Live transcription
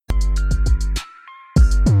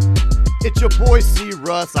It's your boy C.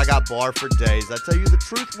 Russ, I got bar for days. I tell you the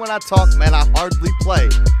truth when I talk, man, I hardly play.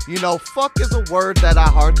 You know, fuck is a word that I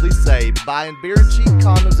hardly say. Buying beer and cheap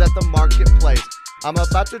condoms at the marketplace. I'm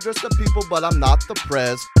about to dress the people, but I'm not the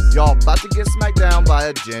prez. Y'all about to get smacked down by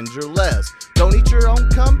a ginger les. Don't eat your own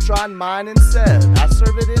cum, try mine instead. I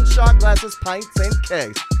serve it in shot glasses, pints, and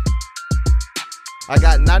kegs. I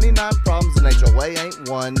got 99 problems and HOA ain't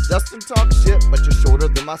one. Dustin talks shit, but you're shorter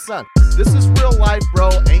than my son. This is real life,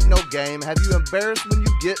 bro, ain't no game. Have you embarrassed when you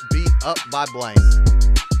get beat up by blame?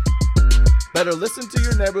 Better listen to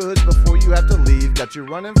your neighborhoods before you have to leave. Got you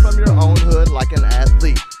running from your own hood like an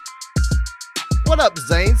athlete. What up,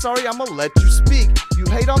 Zane? Sorry, I'ma let you speak. You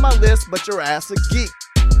hate on my list, but your ass a geek.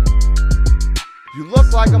 You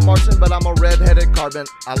look like a Martian, but I'm a red-headed carbon.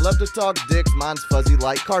 I love to talk dicks, mine's fuzzy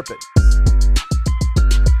like carpet.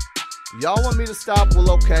 Y'all want me to stop?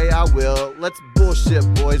 Well, okay, I will. Let's bullshit,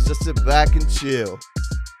 boys. Just sit back and chill.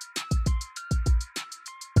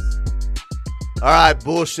 All right,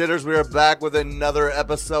 bullshitters, we are back with another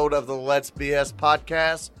episode of the Let's BS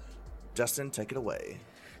podcast. Justin, take it away.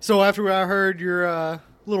 So after I heard your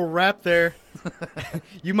little rap there,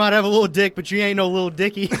 you might have a little dick, but you ain't no little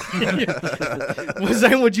dicky.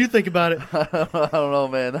 What'd you think about it? I don't know,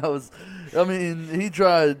 man. He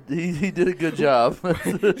tried. He did a good job.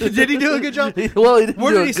 Did he do a good job? He didn't.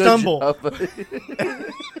 Where did he stumble?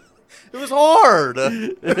 It was hard.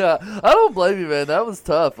 Yeah, I don't blame you, man. That was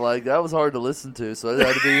tough. Like, that was hard to listen to, so it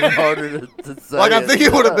had to be even harder to say. Like, I think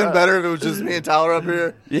it would have been better if it was just me and Tyler up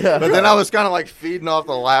here. Yeah. But then I was kind of like feeding off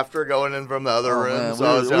the laughter going in from the other room. Man,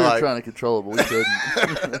 So we were trying to control it, but we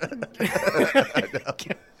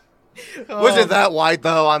couldn't. Was it that white,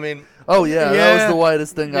 though? I mean... Oh, yeah, that was the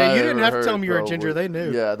whitest thing I ever heard. You didn't have to tell them you were a ginger. They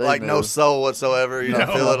knew. Yeah, they like, knew. no soul whatsoever. You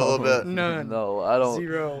don't feel it a little bit? None. No, I don't.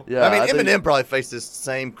 Zero. Yeah, I mean, Eminem probably faced this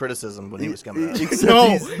same criticism when he was coming out.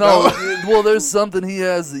 No. Well, there's something he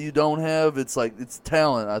has that you don't have. It's like, it's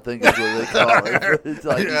talent, I think is what they call it. It's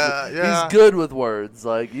like he's good with words.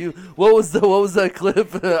 Like, what was that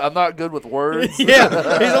clip? I'm not good with words.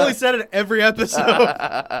 Yeah, he's only said it every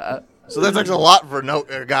episode. So that's actually a lot for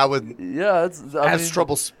a guy with has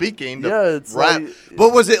trouble speaking. It's rap. like,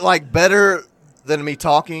 but was it like better than me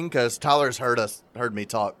talking? Because Tyler's heard me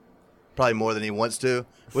talk probably more than he wants to.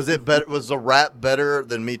 Was it better? Was the rap better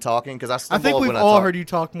than me talking? Because I think we've all heard you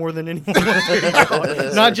talk more than anyone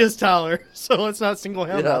else. Not just Tyler. So let's not single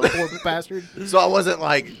him out, poor bastard. So I wasn't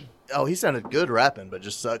like, oh, he sounded good rapping, but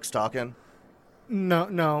just sucks talking.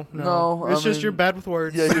 No. It's just you're bad with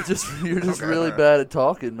words. Yeah, you're just really bad at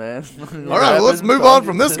talking, man. All right, well, let's move on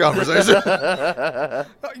from this conversation.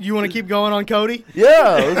 You want to keep going on Cody?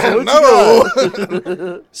 Yeah.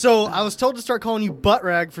 No. So I was told to start calling you Butt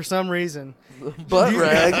Rag for some reason. Butt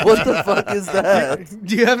Rag? What the fuck is that?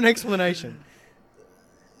 Do you have an explanation?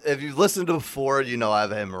 If you've listened to before, you know I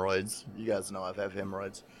have hemorrhoids. You guys know I have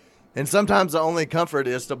hemorrhoids. And sometimes the only comfort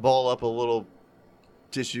is to ball up a little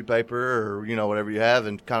tissue paper or, whatever you have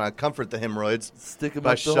and kind of comfort the hemorrhoids. Stick them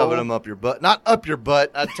by up the shoving hole? them up your butt. Not up your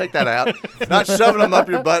butt. I'd take that out. Not shoving them up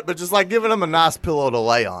your butt, but just like giving them a nice pillow to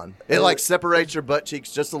lay on. It like separates your butt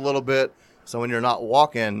cheeks just a little bit. So when you're not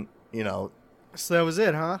walking, So that was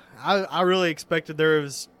it, huh? I really expected there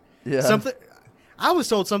was something. I was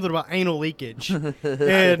told something about anal leakage.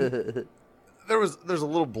 And there's a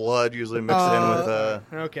little blood usually mixed in with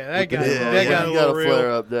okay, that got a you little got a real.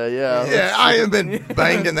 flare up there, yeah. Yeah, I haven't been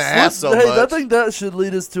banged in the ass so Hey, much. I think that should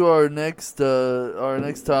lead us to our next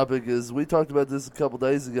topic. Is we talked about this a couple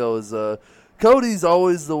days ago. Is Cody's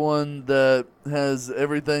always the one that has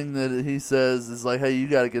everything that he says is like, hey, you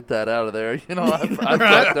got to get that out of there. I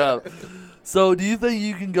fucked up. So, do you think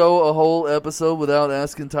you can go a whole episode without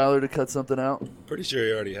asking Tyler to cut something out? Pretty sure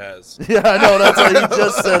he already has. Yeah, I know. That's why he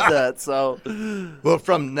just said that. So, well,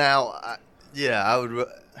 from now, I would.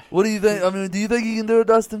 What do you think? I mean, do you think you can do it,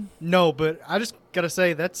 Dustin? No, but I just gotta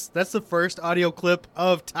say that's the first audio clip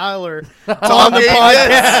of Tyler on the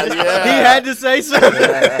podcast. Yeah. He had to say something.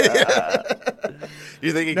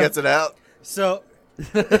 You think he gets it out? So,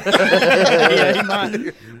 yeah, he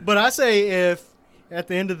might. But I say if at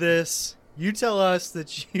the end of this you tell us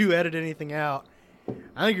that you edit anything out,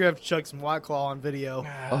 I think you're going to have to chuck some White Claw on video.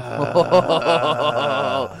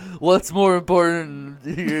 What's more important,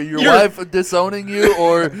 your wife disowning you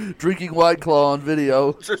or drinking White Claw on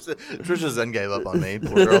video? Trisha then gave up on me,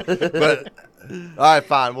 poor girl. But, all right,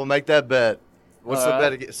 fine. We'll make that bet. What's the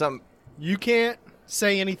bet? Something. You can't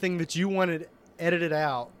say anything that you wanted edited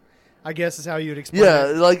out, I guess is how you would explain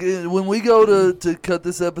Yeah, it. like when we go to cut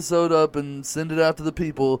this episode up and send it out to the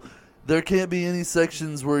people, there can't be any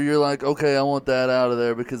sections where you're like, okay, I want that out of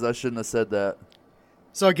there because I shouldn't have said that.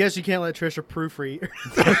 So I guess you can't let Trisha proofread.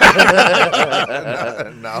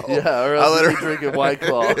 No. Yeah, or I else let you're her drinking White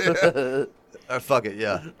Claw. fuck it,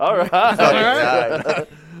 yeah. All right. Fuck it, yeah.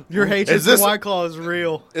 Your hatred Is this- for White Claw is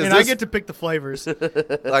real, is and I this- get to pick the flavors.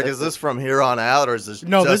 Like, is this from here on out, or is this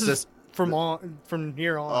No, just this is from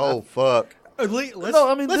here on. Oh, fuck. Let's, No,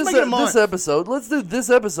 I mean let's this, make it a month. this episode. Let's do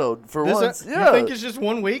this episode for This once. You Yeah. think it's just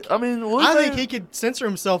 1 week? I mean, I think he could censor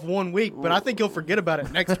himself 1 week, but I think he'll forget about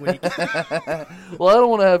it next week. Well, I don't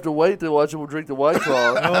want to have to wait to watch him drink the White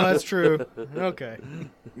Claw. Oh, that's true. Okay.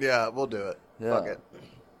 Yeah, we'll do it. Yeah. Fuck it.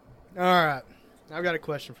 All right. I've got a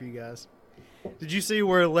question for you guys. Did you see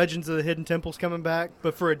where Legends of the Hidden Temple's coming back,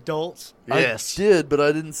 but for adults? Yes. I did, but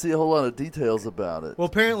I didn't see a whole lot of details about it. Well,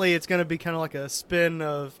 apparently it's going to be kind of like a spin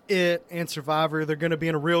of It and Survivor. They're going to be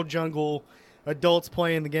in a real jungle, adults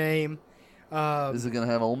playing the game. Is it going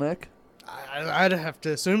to have Olmec? I'd have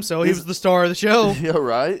to assume so. He was the star of the show. Yeah,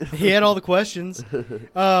 right. He had all the questions.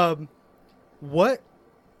 What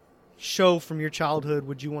show from your childhood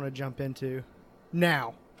would you want to jump into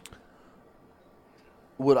now?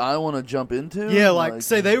 Would I want to jump into? Yeah, like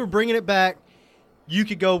say they were bringing it back. You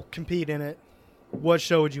could go compete in it. What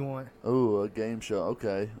show would you want? Oh, a game show.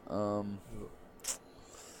 Okay.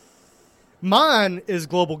 Mine is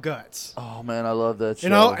Global Guts. Oh man, I love that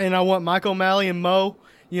show. And I want Mike O'Malley and Mo.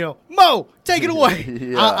 Mo, take it away.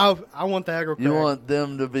 Yeah. I want the aggro. You want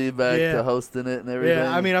them to be back Yeah. to hosting it and everything.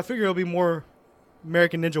 Yeah, I mean, I figure it'll be more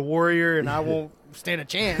American Ninja Warrior, and I won't stand a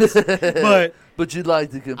chance. But but you'd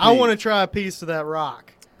like to compete. I want to try a piece of that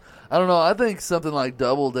rock. I don't know. I think something like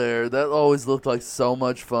Double Dare, that always looked like so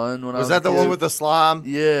much fun when I was Was that a the kid. one with the slime?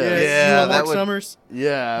 Yeah. Yeah, you want that Mark would- Summers.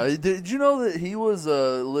 Yeah. Did you know that he was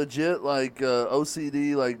legit like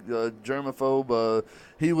OCD, like germaphobe?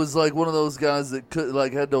 He was like one of those guys that could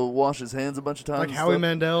like had to wash his hands a bunch of times. Like and Howie stuff.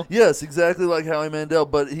 Mandel. Yes, exactly like Howie Mandel,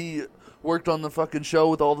 but he worked on the fucking show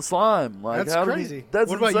with all the slime. Like, That's how did he- crazy. that's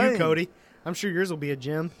what about insane. you, Cody? I'm sure yours will be a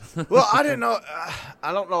gym. Well, I didn't know.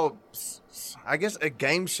 I don't know. I guess a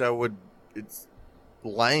game show would. It's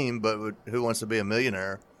lame, but Who Wants to Be a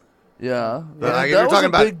Millionaire? Yeah, But, like, that you're was talking a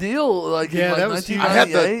about- big deal. Like Yeah, in that like was huge.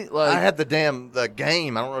 1998. I had the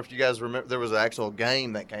game. I don't know if you guys remember. There was an actual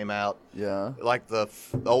game that came out, Yeah, like the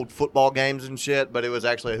old football games and shit. But it was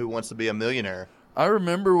actually Who Wants to Be a Millionaire. I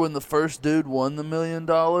remember when the first dude won the $1 million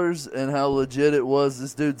and how legit it was.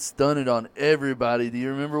 This dude stunted on everybody. Do you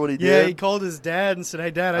remember what he Yeah, did? he called his dad and said,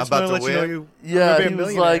 "Hey, Dad, I just About want to to let you know win? you." Yeah, I'm gonna he be a was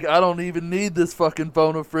millionaire." like, I don't even need this fucking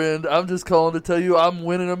phone a friend. I'm just calling to tell you I'm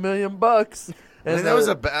winning $1 million. And I mean, that was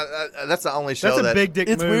that's the only show "That's a that big dick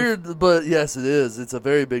It's move." weird, but yes, it is. It's a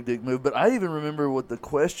very big dick move. But I even remember what the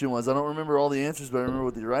question was. I don't remember all the answers, but I remember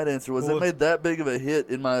what the right answer was. Well, It made that big of a hit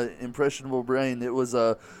in my impressionable brain. It was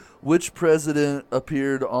which president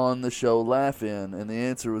appeared on the show Laugh-In? And the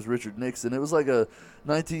answer was Richard Nixon. It was like a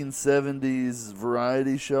 1970s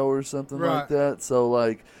variety show or something like Right. that. So,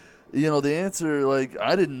 like, you know, the answer, like,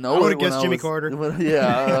 I didn't know I it would've when guessed Jimmy was- Carter.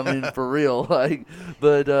 yeah, I mean, for real. Like,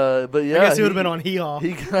 but yeah. I guess he would have been on Hee Haw.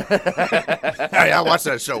 He, Hey, I watched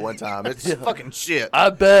that show one time. It's fucking shit. I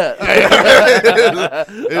bet.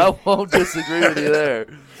 I won't disagree with you there.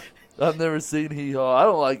 I've never seen Hee Haw. I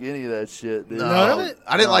don't like any of that shit, dude. None of it?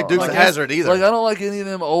 I didn't like Dukes Like, of Hazzard either. Like, I don't like any of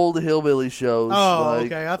them old hillbilly shows. Oh, like,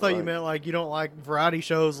 okay. I thought you meant like you don't like variety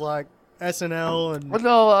shows like SNL and. Well,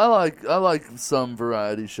 no, I like some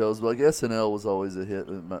variety shows, but like SNL was always a hit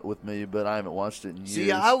with me, but I haven't watched it in years.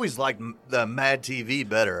 See, I always liked the Mad TV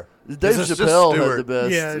better. Dave It's just Chappelle had Stewart. the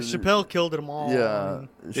best. Yeah, Chappelle killed them all. Yeah.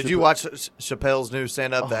 Did you watch Chappelle's new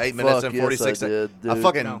stand up, the 8 minutes and 46 yes, I did, I dude.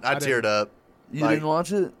 fucking, No, I I teared didn't. up. You like- didn't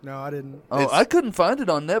watch it? No, I didn't. Oh, It's- I couldn't find it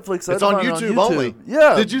on Netflix. I It's had on to YouTube, find it on only.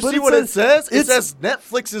 Yeah. Did you but see what it says? It it's- says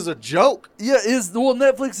Netflix is a joke. Yeah,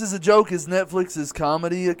 Netflix is a joke is Netflix's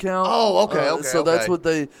comedy account. Oh, okay, okay, So that's okay.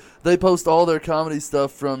 what they post all their comedy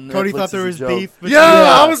stuff from. Cody Netflix thought there as a was joke. beef. between- Yeah,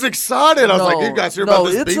 I was excited. I was like, you guys hear no,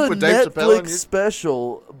 about this it's beef a with Dave Chappelle? Netflix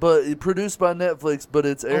special, but produced by Netflix, but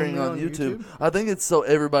it's airing Only on on YouTube. YouTube? I think it's so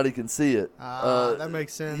everybody can see it. That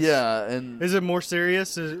makes sense. Yeah, and Is it more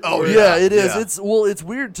serious? Oh, or- yeah, it is. yeah. It's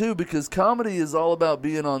weird too because comedy is all about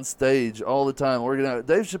being on stage all the time, working out.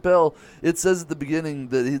 Dave Chappelle, it says at the beginning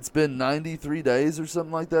that it's been 93 days or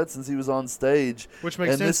something like that since he was on stage, Which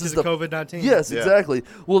makes and sense this is because of COVID-19. Yes, Yeah. exactly.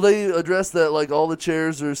 Well, they address that like all the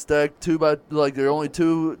chairs are stacked like they're only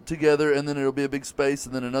two together, and then it'll be a big space,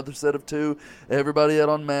 and then another set of two. Everybody had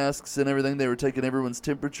on masks and everything. They were taking everyone's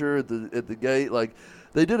temperature at the gate. Like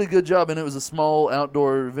they did a good job, and it was a small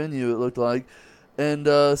outdoor venue. It looked like.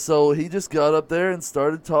 And so he just got up there and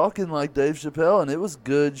started talking like Dave Chappelle, and it was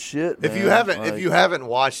good shit. If man. you haven't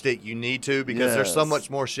watched it, you need to, because there's so Yes. much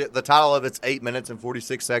more shit. The title of it's 8 minutes and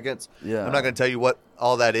 46 seconds. Yeah. I'm not going to tell you what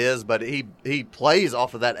all that is, but he plays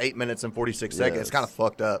off of that 8 minutes and 46 seconds. Yes. It's kind of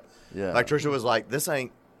fucked up. Yeah. Like Trisha was like, "This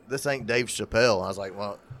ain't Dave Chappelle." I was like,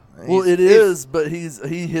 "Well, Well, it is, but he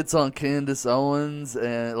hits on Candace Owens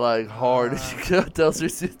and like hard. Tells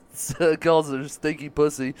her, calls her stinky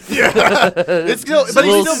pussy. Yeah, it's still, but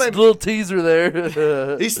he still made little teaser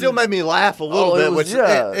there. he still made me laugh a little bit, which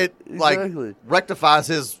it exactly. like rectifies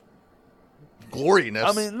his gloriness.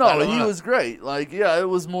 I mean, no, he was great. Like, yeah, it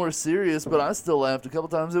was more serious, but I still laughed a couple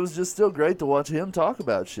times. It was just still great to watch him talk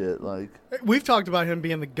about shit. Like, We've talked about him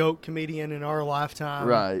being the GOAT comedian in our lifetime.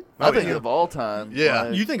 right? Oh, I think yeah. of all time. Yeah.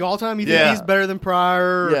 like, You think all time? You Yeah. think he's better than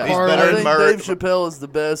Pryor? Or yeah, He's Carter? better I than think Murray. Dave Chappelle is the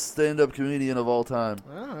best stand-up comedian of all time.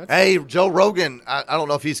 Oh, that's- Hey, Joe Rogan. I don't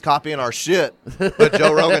know if he's copying our shit, but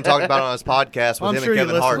Joe Rogan talked about it on his podcast with I'm him sure he and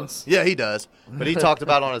Kevin Hart. listens. Yeah, he does. But he talked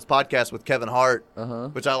about it on his podcast with Kevin Hart, Uh-huh.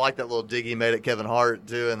 which I like that little dig he made at Kevin Hart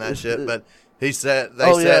too, and that shit. But he said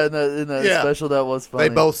Yeah, said in that Yeah. special that was funny.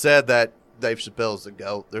 they both said that Dave Chappelle's the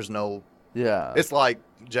GOAT. There's no. yeah. It's like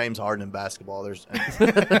James Harden in basketball. There's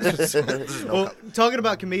no Well, talking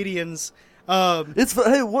about comedians, It's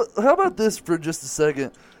hey, how about this for just a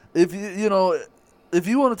second? If if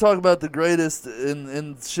you want to talk about the greatest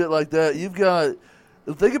and shit like that, you've got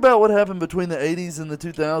think about what happened between the 80s and the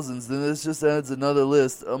 2000s. Then this just adds another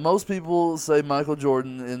list. Most people say Michael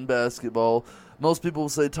Jordan in basketball. Most people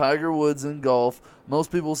say Tiger Woods in golf.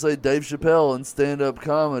 Most people say Dave Chappelle in stand-up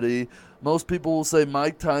comedy. Most people will say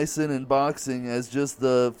Mike Tyson in boxing as just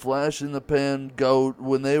the flash in the pan GOAT.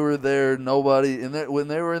 When they were there, when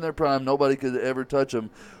they were in their prime, nobody could ever touch them.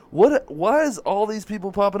 Why is all these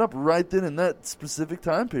people popping up right then in that specific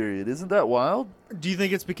time period? Isn't that wild? do you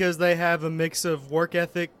think it's because they have a mix of work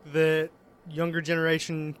ethic that younger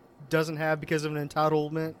generation doesn't have because of an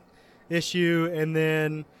entitlement issue, and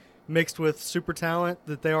then mixed with super talent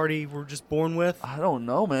that they already were just born with? I don't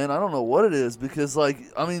know, man. I don't know what it is because,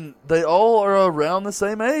 they all are around the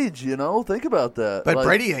same age, Think about that. But Like,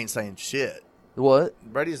 Brady ain't saying shit. What?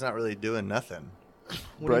 Brady's not really doing nothing.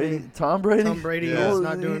 What do you Brady? mean? Tom Brady? Tom Brady Yeah. is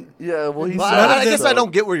not doing. Yeah, well, he's Well, None of I guess them- I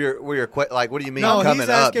don't get where you're like. What do you mean No, coming he's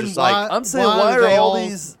up? asking Just why- like I'm saying, Why why are are they all all-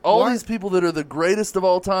 these why- people that are the greatest of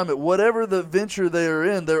all time at whatever the venture they are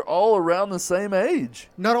in? They're all around the same age.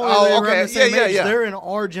 Not only Oh, are they okay. around the same Yeah, age, yeah. they're in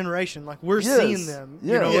our generation. Like we're Yes. seeing them.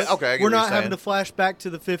 Yeah. Yeah, okay, I get we're what not you're having to saying. flash back to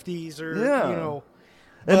the 50s or Yeah.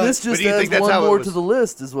 And And this just do you think adds that's one how it more was- to the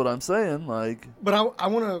list, is what I'm saying. Like, But I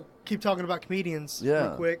want to keep talking about comedians Yeah.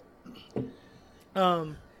 real quick.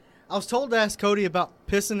 I was told to ask Cody about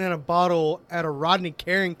pissing in a bottle at a Rodney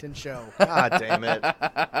Carrington show. God damn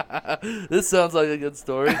it. this sounds like a good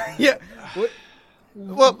story. Yeah.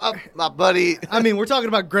 Well, my buddy I mean, we're talking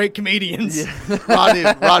about great comedians.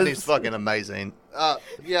 Rodney's fucking amazing.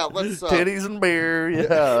 Yeah, let's Titties and beer.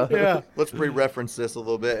 Yeah. Yeah. let's pre-reference this a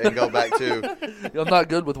little bit and go back to I'm not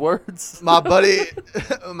good with words. my buddy.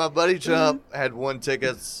 My buddy Chump had won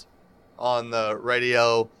tickets on the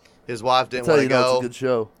radio. His wife didn't Tell want you, to it's a go. good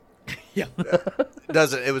show. Yeah.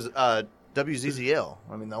 It was WZZL.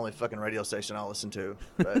 I mean, the only fucking radio station I listen to.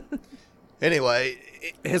 But anyway,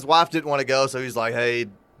 his wife didn't want to go, so he's like, "Hey,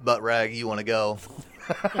 butt rag, you want to go?"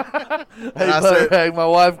 Hey, I said- Butterhag, my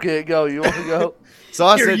wife can't go. You want to go? So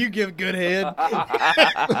I Here, said, you give good head.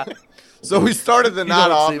 so we started the You night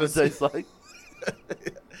know off. what semen tastes like.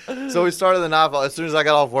 So we started the night off. As soon as I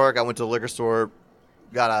got off work, I went to the liquor store,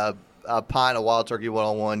 got a pint of Wild Turkey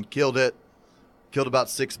 101, killed about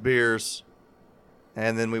 6 beers,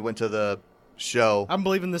 and then we went to the show. I'm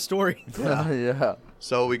believing this story. Yeah.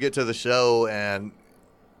 So we get to the show, and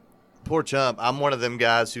poor Chump, I'm one of them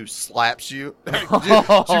guys who slaps you. Did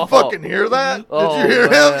you fucking hear that? Oh, Did you hear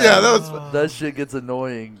him? man. Yeah, that was. That shit gets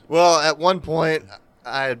annoying. Well, at one point,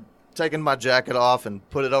 I had taken my jacket off and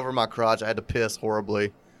put it over my crotch. I had to piss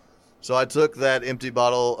horribly. So I took that empty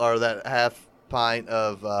bottle, or that half pint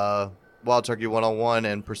of Wild Turkey 101,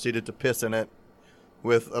 and proceeded to piss in it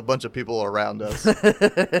with a bunch of people around us.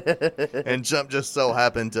 And Chump just so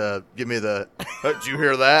happened to give me the, did you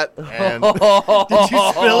hear that? And Did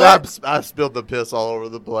you spill it? I spilled the piss all over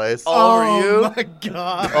the place. All over you? Oh my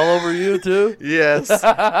god. All over you too? Yes.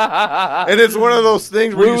 And it's one of those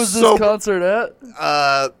things where Where you was this so concert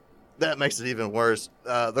at? that makes it even worse.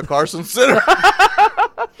 The Carson Center.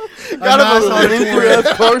 nice auditorium.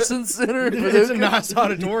 Carson Center. It's a nice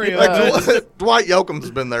auditorium. Dwight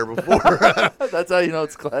Yoakam's been there before. That's how you know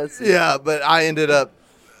it's classy. Yeah, but I ended up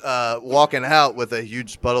walking out with a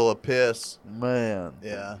huge puddle of piss. Man.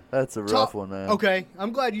 Yeah. That's a rough one, man. Okay,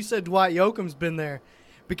 I'm glad you said Dwight Yoakam's been there,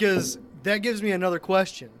 because that gives me another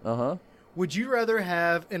question. Uh-huh. Would you rather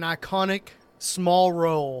have an iconic small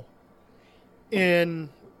role in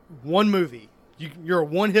one movie? You're a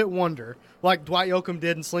one-hit wonder, like Dwight Yoakam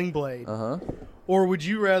did in Sling Blade. Uh-huh. Or would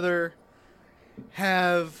you rather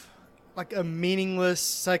have like a meaningless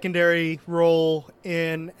secondary role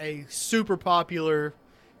in a super popular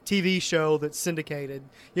TV show that's syndicated?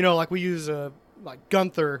 You know, like we use like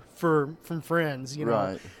Gunther from Friends, you know.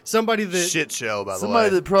 Right. Somebody that Shit show, by the way. Somebody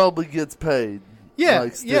that probably gets paid. Yeah,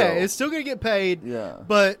 like, still. yeah, it's still going to get paid. Yeah.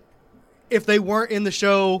 But if they weren't in the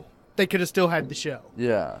show, they could have still had the show.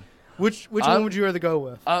 Yeah. Which one would you rather go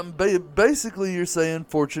with? Basically, you're saying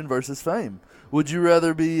fortune versus fame. Would you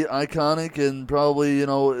rather be iconic and probably, you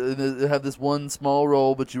know, have this one small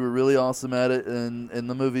role, but you were really awesome at it in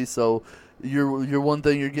the movie, so your one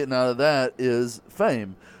thing you're getting out of that is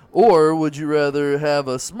fame? Or would you rather have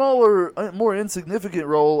a smaller, more insignificant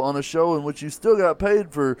role on a show in which you still got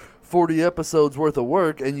paid for 40 episodes worth of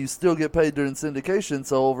work and you still get paid during syndication,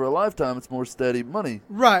 so over a lifetime it's more steady money?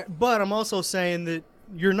 Right, but I'm also saying that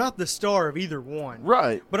you're not the star of either one.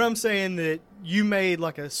 Right. But I'm saying that you made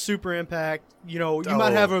like a super impact. You know, you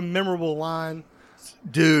might have a memorable line.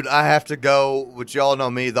 Dude, I have to go, which y'all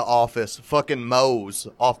know me, The Office. Fucking Mose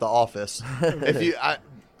off The Office.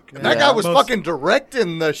 That guy was fucking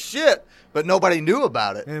directing the shit, but nobody knew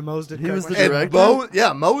about it. And Mose did. He was the And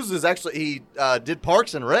director? Mose is actually, he did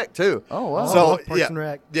Parks and Rec too. Oh, wow. So Parks and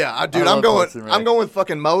Rec. yeah, dude, I I'm love going. Parks and Rec. I'm going with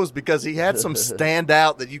fucking Mose because he had some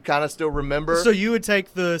standout that you kind of still remember. So you would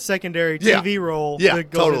take the secondary TV role yeah,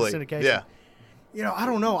 that goes totally. into syndication. Yeah, You know, I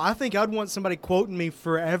don't know. I think I'd want somebody quoting me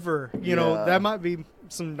forever. You know, Yeah. that might be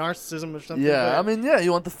some narcissism or something. Yeah, but- I mean,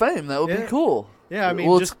 you want the fame. That would be Yeah. cool. Yeah, I mean,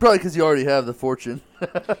 well, just it's probably because you already have the fortune.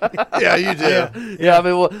 yeah, you do. Yeah, I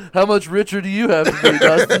mean, well, how much richer do you have to be,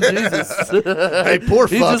 Dustin? Jesus. Hey, poor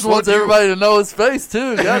He fucks, just wants what you- everybody to know his face,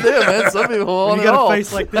 too. Goddamn, man. Some people when want you it got all. a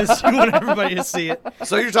face like this, you want everybody to see it.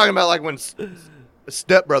 So you're talking about like when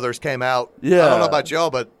Step Brothers came out? Yeah. I don't know about y'all,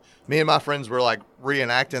 but me and my friends were like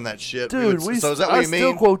reenacting that shit. Dude, so is that what I you still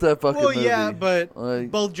mean? quote that fucking Well, movie. yeah, but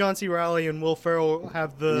Like, both John C. Reilly and Will Ferrell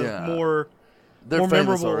have the Yeah. more they're more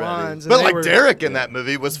famous memorable already. lines. and But they like were- Derek in that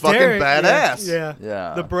movie was fucking Derek, badass. Yeah,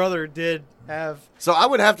 Yeah. The brother did have. So I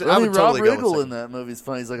would have to. I, I mean, would Rob totally go Riggle with in that movie is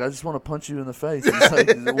funny. He's like, I just want to punch you in the face. He's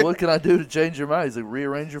like, what can I do to change your mind? He's like,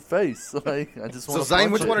 rearrange your face. Like, I just So want to Zane,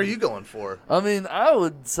 punch which you. one are you going for? I mean, I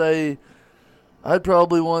would say I'd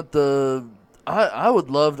probably want the. I would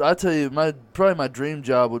love. I tell you, probably my dream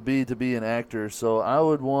job would be to be an actor. So I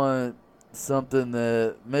would want something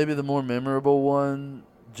that maybe the more memorable one,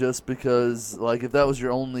 just because like if that was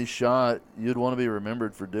your only shot, you'd want to be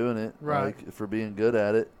remembered for doing it, Right. Like for being good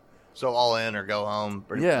at it. So all in or go home.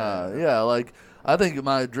 Yeah. Like I think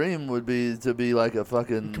my dream would be to be like a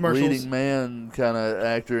fucking Commercials. leading man kind of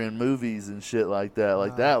actor in movies and shit like that.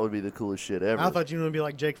 Like that would be the coolest shit ever. I thought you were gonna be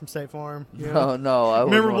like Jake from State Farm. You know? No, I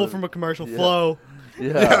wouldn't Memorable want- from a commercial. Yeah. Flow.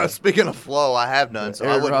 Yeah. Yeah. Speaking of flow, I have none, so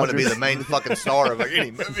I Aaron wouldn't want to be Rodgers. the main fucking star of like, any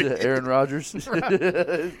movie. Yeah, Aaron Rodgers.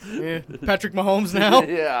 Yeah. Patrick Mahomes now.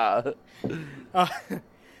 Yeah.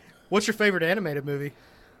 What's your favorite animated movie?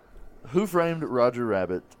 Who Framed Roger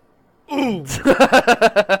Rabbit? Ooh, son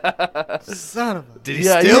of a. Did he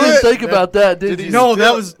Yeah, you steal didn't it? think about that, did Did you? he No, that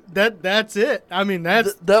still- was That's it. I mean,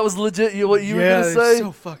 that's That was legit. What you yeah, were it's gonna say?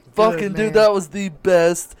 so fucking good, Fucking man. dude, that was the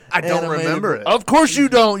best. I don't animated remember mo- it. Of course you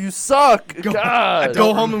don't. You suck. God.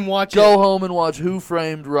 Go home and watch Go it. home and watch Who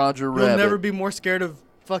Framed Roger You'll Rabbit. never be more scared of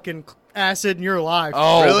fucking acid in your life.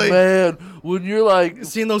 Oh Really? man, when you're like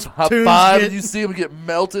Seeing those high tunes five get- and you see them get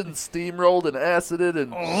melted and steamrolled and acided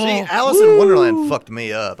and See, Alice in Wonderland fucked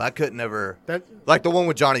me up. I couldn't ever That like the one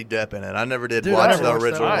with Johnny Depp in it. I never did Dude, watch I the never watched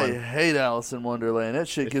original that. I one. hate Alice in Wonderland. That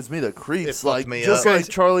shit gives me the creeps. fucked Like me just up. like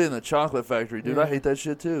Charlie and the Chocolate Factory, dude. Yeah. I hate that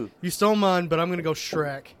shit too. you stole mine, but I'm gonna go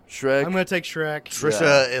Shrek. Shrek. I'm gonna take Shrek.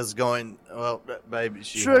 Trisha is going. Well, baby,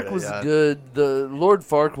 she Shrek had it, was yeah. good. The Lord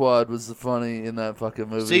Farquaad was funny in that fucking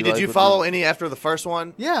movie. See, did like, you with follow any after the first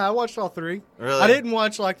one? Yeah, I watched all three. Really? I didn't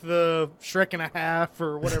watch like the Shrek and a half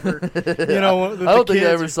or whatever. You know, I don't think I kids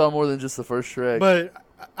ever are- saw more than just the first Shrek. But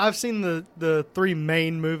I've seen the three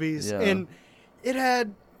main movies, Yeah. and it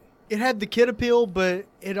had the kid appeal, but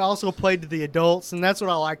it also played to the adults, and that's what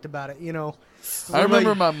I liked about it. You know, I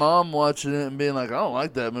remember my mom watching it and being like, I don't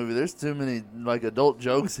like that movie. There's too many like adult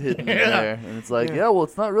jokes hidden in Yeah. there. And it's like, Yeah. yeah, well,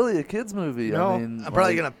 it's not really a kid's movie. No. I mean, I'm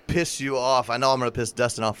probably like, gonna piss you off. I know I'm gonna piss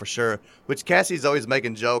Dustin off for sure. Which Cassie's always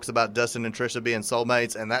making jokes about Dustin and Trisha being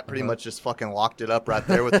soulmates, and that pretty much just fucking locked it up right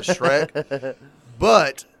there with the Shrek.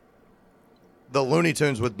 But the Looney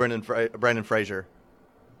Tunes with Brendan Fraser.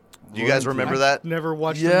 Do you Looney guys remember I've that? Never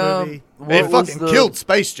watched Yeah. the movie. What It was fucking the- killed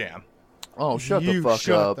Space Jam. Oh, shut the You fuck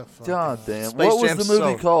shut up. the fuck God up. damn. Space What was Jam's the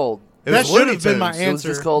movie so- called? It That was should Looney have been my Tunes. It was answer.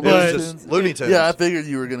 just called It but was just Looney Tunes. Yeah, I figured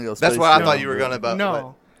you were going to go That's Space why I Jam. thought you were going to.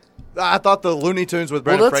 no. I thought the Looney Tunes with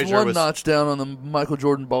Well, Brendan that's Fraser one was. notch down on the Michael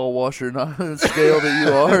Jordan ball washer scale that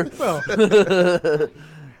you are. Well,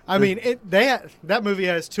 I mean, that movie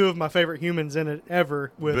has two of my favorite humans in it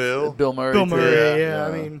ever with Bill. Murray. Bill too. Murray. Yeah. Yeah,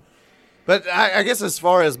 I mean, But I guess as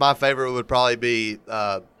far as my favorite would probably be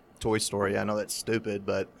Toy Story. I know that's stupid,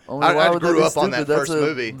 but Only why I would that grew be up on that stupid? first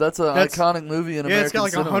movie. That's an That's- iconic movie in yeah, American it's got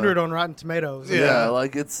like cinema. 100 on Rotten Tomatoes. Yeah. Yeah,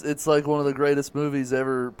 like it's like one of the greatest movies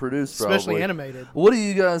ever produced, probably. Especially animated. What do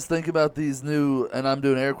you guys think about these new, and I'm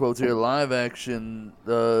doing air quotes here, live action?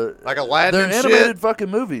 Like Aladdin they're and animated shit.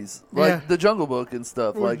 fucking movies, like Yeah. The Jungle Book and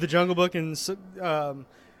stuff. Or Like The Jungle Book and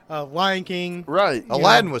Lion King. right,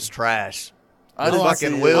 Aladdin was trash. I didn't fucking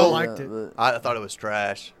see it, Will. I liked it. but- I thought it was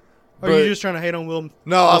trash. Are you But- just trying to hate on Will?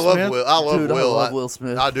 No, I love Smith? Will. I love Dude, Will. I love Will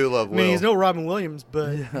Smith. I do love I Will. mean, he's no Robin Williams,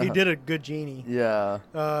 but he did a good genie. Yeah,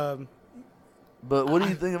 Um, but what do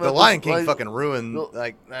you think about the Lion this, King like, fucking ruined. the-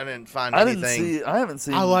 Like I didn't find I didn't anything. see. I haven't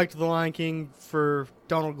seen. I liked The Lion King for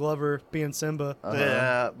Donald Glover being Simba.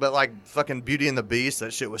 Yeah, but like fucking Beauty and the Beast,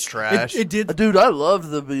 that shit was trash. It did. Dude, I loved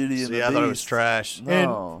the Beauty and the yeah, I Beast. thought it was trash.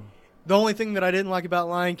 No, The only thing that I didn't like about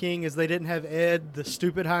Lion King is they didn't have Ed, the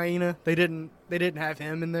stupid hyena. They didn't have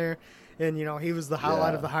him in there, and he was the highlight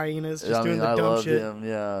Yeah. of the hyenas, just I doing mean, the I dumb love shit. him.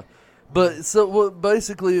 Yeah, but so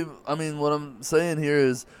basically, I mean, what I'm saying here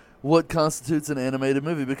is what constitutes an animated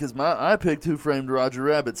movie, because I picked Who Framed Roger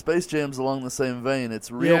Rabbit. Space Jam's along the same vein. It's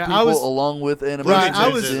real Yeah, I people was- along with animation. Right, I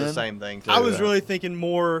Tunes was- is the in. same thing too. I was really thinking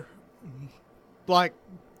more like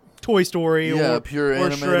Toy Story Yeah, or pure or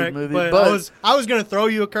animated Shrek, movie, but but- I was going to throw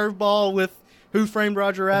you a curveball with Who Framed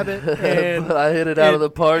Roger Rabbit, and but I hit it out of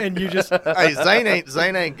the park. and you just Hey,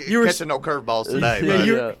 Zane ain't You were- catching no curveballs today.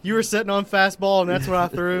 yeah, bud. you were sitting on fastball, and that's what I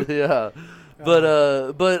threw. Yeah,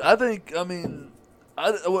 but I think, I mean,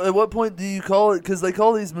 at what point do you call it? Because they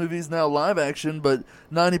call these movies now live action, but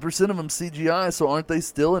 90% of them CGI. So aren't they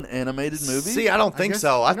still an animated movie? See, I don't think guess-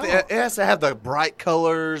 so. no. It has to have the bright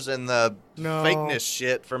colors and the No. fakeness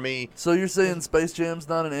shit for me. So you're saying Space Jam's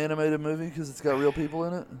not an animated movie because it's got real people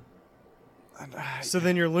in it? So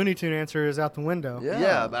then your Looney Tune answer is out the window.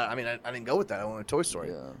 Yeah. But I mean, I didn't go with that. I went with Toy Story.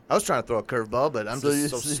 Yeah. I was trying to throw a curveball, but I'm So just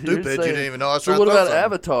so you're stupid. saying- You didn't even know I was So trying what to throw about something.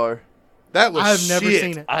 Avatar? That was I've never shit.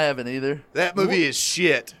 seen it. I haven't either. That movie is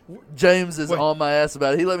shit. James is Wait. on my ass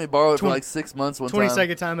about it. He let me borrow it for 20 like 6 months one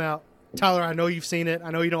 20-second time. timeout. Tyler, I know you've seen it.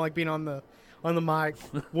 I know you don't like being on the mic.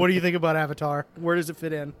 What do you think about Avatar? Where does it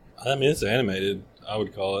fit in? I mean, it's animated, I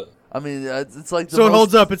would call it. I mean, it's like the So it most-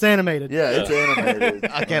 holds up. It's animated. Yeah, it's animated.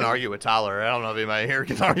 I can't argue with Tyler. I don't know if anybody here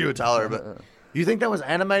can argue with Tyler, but you think that was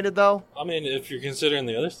animated though? I mean, if you're considering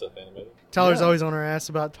the other stuff animated. Tyler's Yeah. always on our ass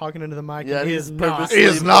about talking into the mic. Yeah, and he he's is not. purposely. He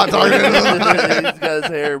is not talking to the He's got his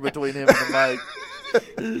hair between him and the mic.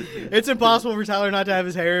 It's impossible for Tyler not to have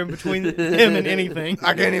his hair in between him and anything.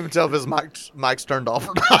 I can't even tell if his mic's turned off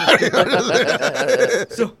or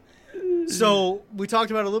not. So we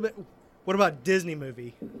talked about it a little bit. What about Disney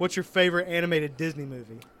movie? What's your favorite animated Disney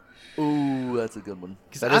movie? Ooh, that's a good one.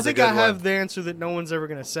 'Cause That I is a think good I have one. the answer that no one's ever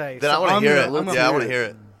going to say. Then So I want to I'm hear gonna- it. I'm gonna- Yeah, I want to hear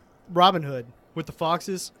it. Robin Hood with the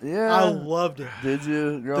foxes. Yeah. I loved it. Did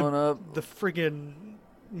you growing up? The freaking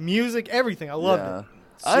music, everything. I loved Yeah. it.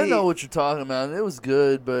 I See- know what you're talking about. and It was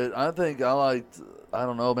good, but I think I liked. I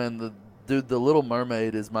don't know, man. The Little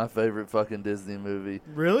Mermaid is my favorite fucking Disney movie.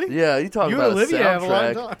 Really? Yeah, you talk You about and a Olivia have a lot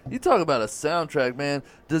of soundtrack. time. You talk about a soundtrack, man.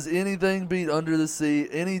 Does anything beat Under the Sea?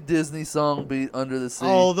 Any Disney song beat Under the Sea?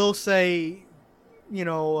 Oh, they'll say, The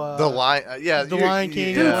Lion, yeah, The you're- Lion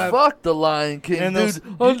King, Dude, yeah. fuck the Lion King, And dude. those-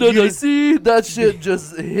 Under Beauty- the Sea, that shit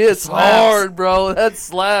just hits Slaps. hard, bro. That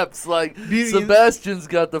slaps. Like Beauty and- Sebastian's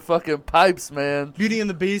got the fucking pipes, man. Beauty and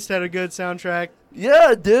the Beast had a good soundtrack.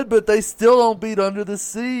 Yeah, it did, but they still don't beat Under the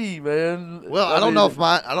Sea, man. Well, I don't know if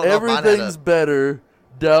mine. I don't know if mine had Everything's a, better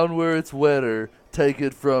down where it's wetter. Take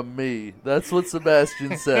it from me. That's what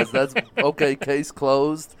Sebastian says. That's okay. Case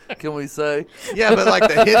closed. Can we say? yeah, but like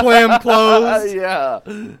the hit. Clam closed. Yeah.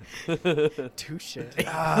 Touche. What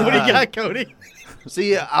do you got, Cody?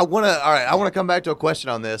 See, I want to. All right, I want to come back to a question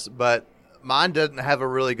on this, but mine doesn't have a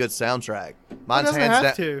really good soundtrack. Mine's doesn't hands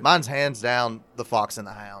have down. to. Mine's hands down. The Fox and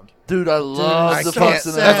the Hound. Dude, I love I the so can't. Fox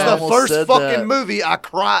and the sad. Hound. That's the Almost first said fucking that. movie I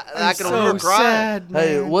cried. I can so remember crying. sad, man.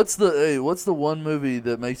 Hey, what's the one movie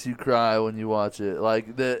that makes you cry when you watch it?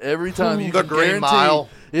 Like that every time you The can Green guarantee Mile.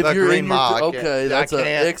 if The you're Green in your Mile, I okay, can't- that's I an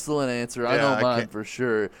can't. excellent answer. I Yeah, know I mine can't. for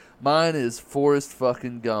sure. Mine is Forrest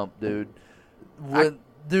fucking Gump, dude. When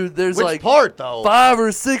dude, there's Which like part though? 5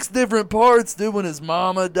 or 6 different parts, dude. When his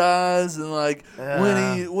mama dies, and like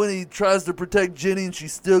Yeah. when he tries to protect Jenny, and she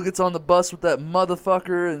still gets on the bus with that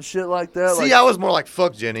motherfucker and shit like that. See, like, I was more like,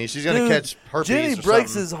 fuck Jenny. She's gonna dude, catch herpes. Jenny or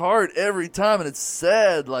breaks something. his heart every time, and it's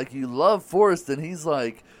sad. Like, you love Forrest, and he's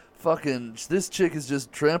like, fucking, this chick is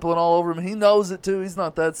just trampling all over him. He knows it too. He's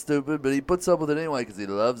not that stupid, but he puts up with it anyway because he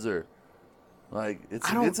loves her. Like,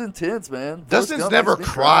 it's intense, man. Forrest Dustin's Gump never makes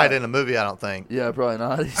me cried cry. in a movie, I don't think. Yeah, probably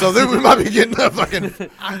not. So then we might be getting a fucking. He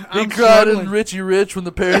I'm cried in struggling. Richie Rich when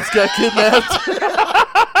the parents got kidnapped.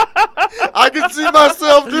 I can see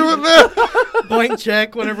myself doing that. Blank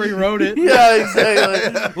check whenever he wrote it. Yeah,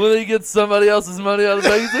 exactly. When he gets somebody else's money out of the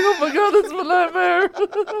bank, he's like, "Oh my god, that's my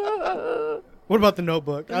nightmare." What about the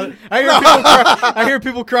Notebook? I hear people cry, I hear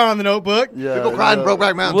people cry on the Notebook. Yeah, People cried in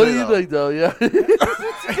Brokeback Mountain. What too, do you though. think, though? Yeah.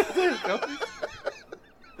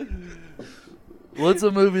 What's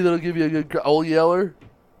a movie that'll give you a good cry? Old Yeller?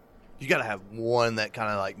 You gotta have one that kind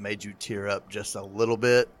of like made you tear up just a little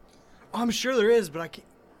bit. I'm sure there is, but I can't.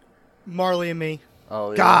 Marley and Me.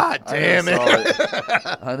 Oh, yeah. God I damn never it.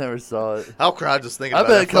 saw I never saw it. I'll cry just thinking I about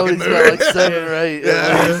bet that fucking Cody's movie. got like 7 or 8 Yeah.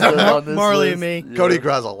 at least on this Marley list. and Me. Yeah. Cody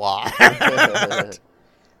cries a lot. I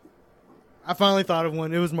finally thought of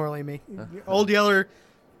one. It was Marley and Me. Old Yeller,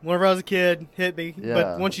 whenever I was a kid, hit me. Yeah.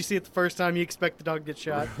 But once you see it the first time, you expect the dog to get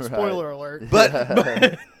shot. Right. Spoiler alert.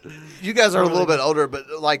 But you guys are a little bit older, but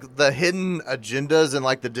like the hidden agendas in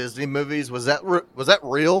like the Disney movies, was that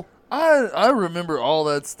real? I remember all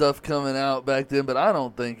that stuff coming out back then, but I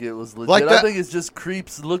don't think it was legit. Like I that- think it's just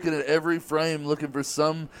creeps looking at every frame, looking for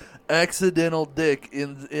some accidental dick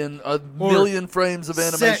in a Or million frames of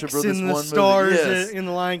animation Sex for this in the one stars movie. Yes. in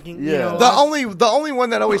the Lion King. Yeah. You know, The only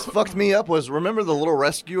one that always fucked me up was, remember the little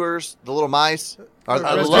rescuers, the little mice? I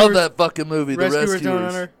Rescuers- love that fucking movie, The Rescuers Down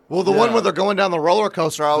Rescuers. Under. Well, the Yeah. one where they're going down the roller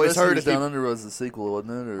coaster, I always heard. Rescuers If Down you, Under was the sequel,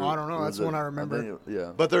 wasn't it? Or I don't know. was That's the one I it- remember. think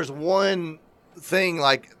yeah, but there's one thing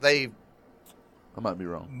like they I might be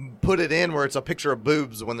wrong. put it in where it's a picture of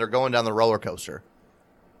boobs when they're going down the roller coaster.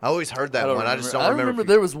 I always heard that don't one. I just don't I remember. remember if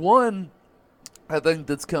there was one, I think,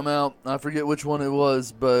 that's come out. I forget which one it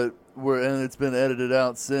was, but and it's been edited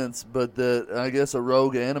out since. But that I guess a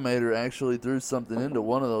rogue animator actually threw something into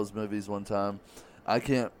one of those movies one time. I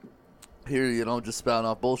can't hear just spouting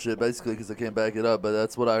off bullshit basically because I can't back it up. But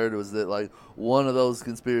that's what I heard, was that like one of those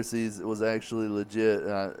conspiracies was actually legit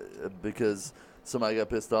because somebody got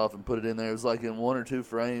pissed off and put it in there. It was like in 1 or 2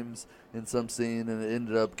 frames in some scene, and it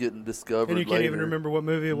ended up getting discovered. And you can't even later. remember what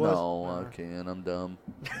movie it was? No, I can't. I'm dumb.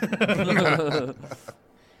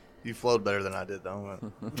 you flowed better than I did, though.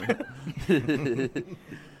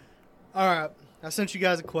 All right. I sent you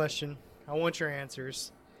guys a question. I want your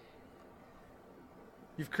answers.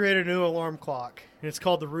 You've created a new alarm clock, and it's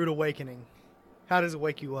called the Rude Awakening. How does it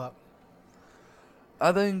wake you up?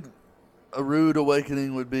 I think a rude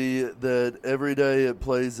awakening would be that every day it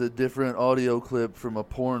plays a different audio clip from a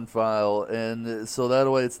porn file, and so that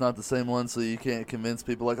way it's not the same one, so you can't convince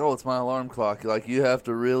people like, oh, it's my alarm clock. Like, you have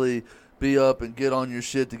to really be up and get on your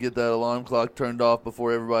shit to get that alarm clock turned off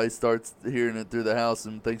before everybody starts hearing it through the house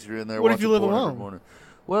and thinks you're in there What if watching you live porn every alone? morning.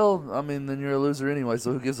 Well, I mean, then you're a loser anyway,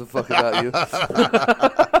 so who gives a fuck about you?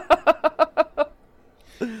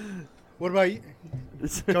 What about you?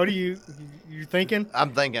 Cody, you thinking?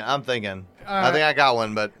 I'm thinking. I think right. I got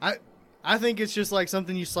one, but I think it's just like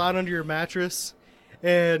something you slide under your mattress,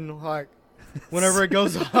 and like whenever it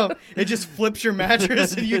goes off, it just flips your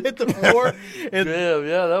mattress and you hit the floor. And Damn,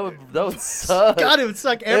 yeah, that would suck. God, it would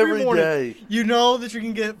suck every Every morning. day. You know that you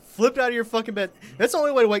can get flipped out of your fucking bed. That's the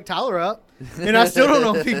only way to wake Tyler up. And I still don't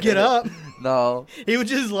know if he'd get up. No. He would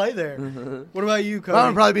just lay there. What about you, Cody? that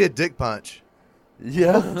would probably be a dick punch.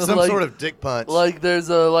 Yeah. Some like, sort of dick punch. Like there's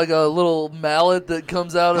a little mallet that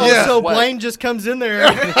comes out of Yeah. So whack. Blaine just comes in there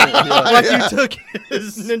like you took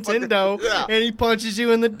his Nintendo Yeah. and he punches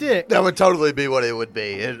you in the dick. That would totally be what it would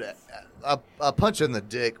be. A punch in the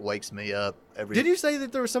dick wakes me up every. Did you say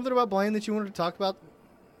that there was something about Blaine that you wanted to talk about?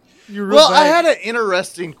 You're real Well, I vague. had an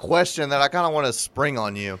interesting question that I kind of want to spring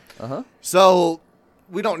on you. Uh-huh. So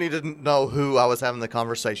we don't need to know who I was having the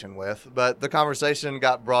conversation with, but the conversation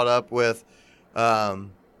got brought up with,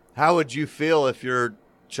 how would you feel if your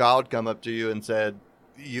child come up to you and said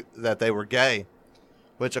that they were gay?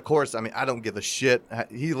 Which, of course, I mean, I don't give a shit.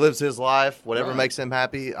 He lives his life. Whatever Right. makes him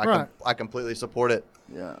happy, Right. I completely support it.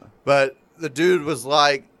 Yeah. But the dude was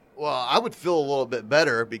like, well, I would feel a little bit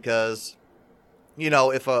better because, you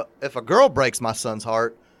know, if a girl breaks my son's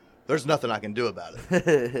heart, there's nothing I can do about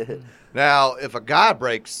it. Now, if a guy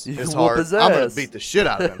breaks You his whoop heart, his I'm going ass. to beat the shit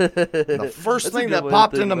out of him. And the first That's a thing good that way to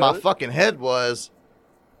popped think into about my it. fucking head was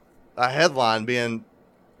a headline being,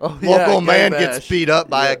 Oh, yeah, local gay man bash. gets beat up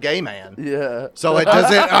by Yeah. a gay man. Yeah. So it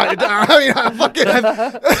doesn't. I mean, I fucking.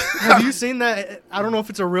 Have you seen that? I don't know if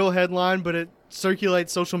it's a real headline, but it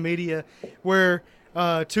circulates social media where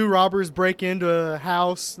two robbers break into a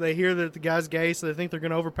house. They hear that the guy's gay, so they think they're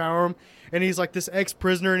going to overpower him. And he's like this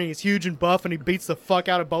ex-prisoner, and he's huge and buff, and he beats the fuck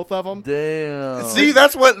out of both of them. Damn. See,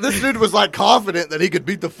 that's what this dude was like, confident that he could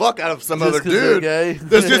beat the fuck out of some Just other 'cause they're dude. gay?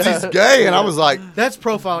 That's just he's gay, and I was like, That's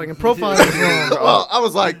profiling, and profiling is wrong. well, I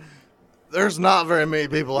was like, there's not very many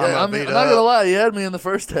people I'm Yeah, gonna I'm beat not gonna up. lie, you had me in the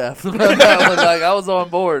first half. I was on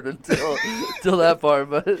board until that part,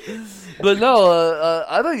 but no,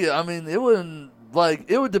 I think it wouldn't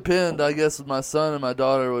it would depend. I guess with my son and my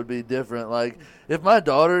daughter would be different. Like if my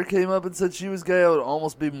daughter came up and said she was gay, I would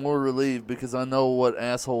almost be more relieved because I know what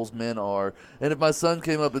assholes men are. And if my son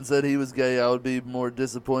came up and said he was gay, I would be more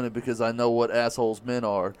disappointed because I know what assholes men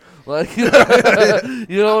are. Like you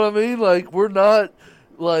know what I mean? Like we're not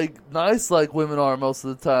nice like women are most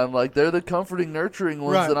of the time. Like they're the comforting, nurturing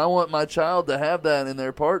ones, Right. and I want my child to have that in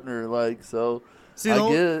their partner. Like so, See, I the-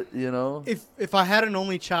 get it. You know, If I had an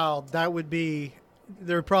only child, there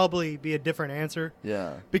would probably be a different answer.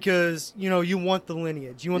 yeah, Because, you want the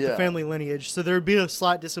lineage. You want the Yeah. family lineage. So there would be a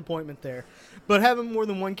slight disappointment there. But having more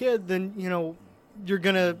than one kid, then, you're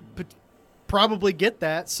going to probably get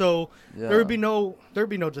that. So yeah. there would be no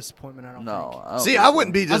disappointment, I don't think. No, I don't See, think I so.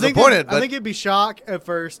 wouldn't be I think, disappointed, I but think it'd be shock at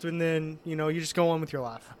first, and then, you just go on with your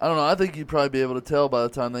life. I don't know. I think you'd probably be able to tell by the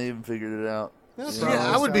time they even figured it out. That's Yeah. probably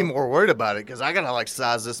yeah, I would be so. more worried about it because I gotta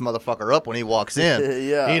size this motherfucker up when he walks in.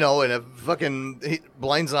 Yeah. and if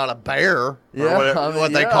Blaine's not a bear or Yeah, whatever, I mean,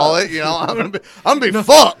 what they yeah. call it, I'm gonna be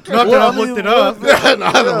fucked. Not Well, that I I've mean, looked it what up. if- I haven't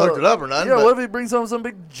Yeah. looked it up or nothing. Yeah, but- what if he brings home some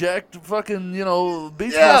big jacked fucking,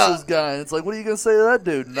 beach Yeah. muscles guy? And it's like, what are you gonna say to that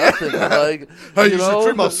dude? Nothing. Like, hey, you know? should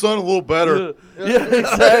treat my son a little better. Yeah, exactly.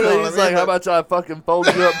 You know what He's I like, mean? how about I fucking fold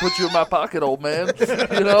you up and put you in my pocket, old man?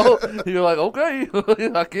 You're like, okay,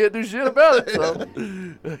 I can't do shit about it. So,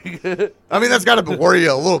 I mean, that's got to worry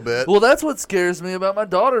you a little bit. well, that's what scares me about my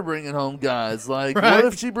daughter bringing home guys. Like, Right. what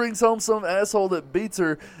if she brings home some asshole that beats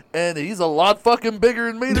her, and he's a lot fucking bigger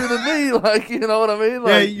and meaner than me? Like, you know what I mean? Yeah,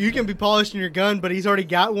 Like, you can be polishing your gun, but he's already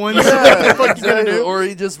got one. So yeah, what the fuck you gonna exactly. do? Or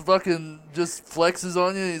he just flexes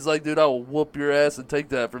on you. And he's like, dude, I will whoop your ass and take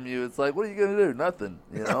that from you. It's like, what are you gonna do? Nothing.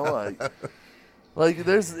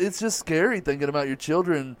 It's just scary thinking about your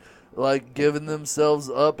children like giving themselves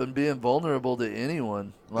up and being vulnerable to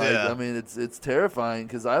anyone. Like, Yeah. I mean, it's terrifying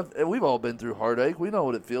because we've all been through heartache. We know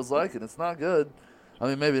what it feels like, and it's not good. I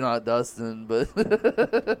mean, maybe not Dustin, but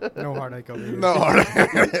No heartache over here. No,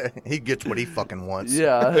 he gets what he fucking wants.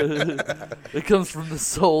 yeah, it comes from the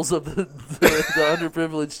souls of the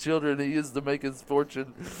underprivileged children he used to make his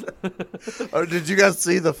fortune. Or did you guys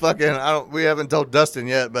see the fucking? We haven't told Dustin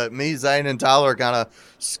yet, but me, Zane, and Tyler kind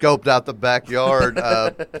of scoped out the backyard,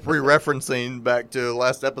 pre-referencing back to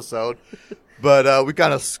last episode. But we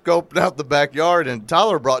kind of scoped out the backyard, and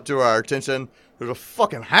Tyler brought to our attention there's a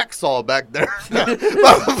fucking hacksaw back there by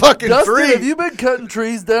the fucking Dustin, tree. have you been cutting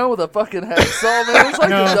trees down with a fucking hacksaw, man? There's like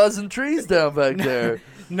No. a dozen trees down back there.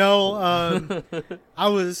 No, I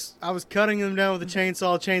was cutting them down with a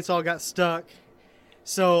chainsaw. Chainsaw got stuck,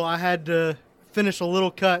 so I had to finish a little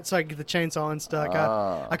cut so I could get the chainsaw unstuck.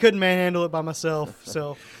 Ah. I couldn't manhandle it by myself,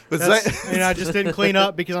 so But that's, and I just didn't clean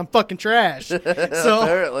up because I'm fucking trash. So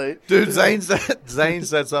Apparently. Dude, Zane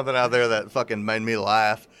said something out there that fucking made me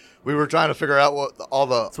laugh. We were trying to figure out what all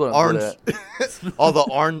the what I'm orange, good all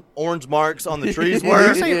the orange marks on the trees did were.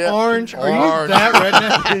 you say Yeah. orange? Are you Orange. that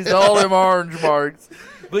redneck? He's all them orange marks.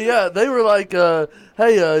 But yeah, they were like,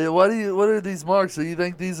 hey, what are these marks? So you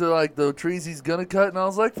think these are like the trees he's gonna cut? And I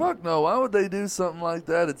was like, fuck no, why would they do something like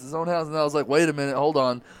that? It's his own house. And I was like, wait a minute, hold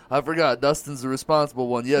on. I forgot. Dustin's the responsible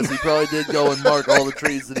one. Yes, he probably did go and mark all the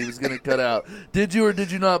trees that he was gonna cut out. Did you or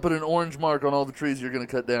did you not put an orange mark on all the trees you're gonna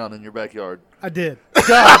cut down in your backyard? I did.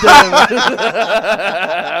 God damn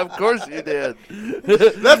it. Of course you did.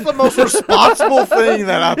 That's the most responsible thing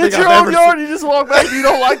that I think It's your I've own ever yard. You just walk back. You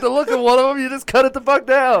don't like the look of one of them. You just cut it the fuck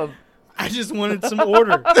down. I just wanted some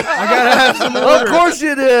order. I gotta have some order. Of course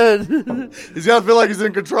you did. seen. He's got to feel like he's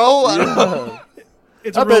in control. I don't know.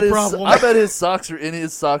 It's a real problem. I bet his socks are in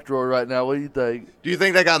his sock drawer right now. What do you think? Do you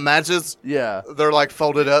think they got matches? Yeah. They're like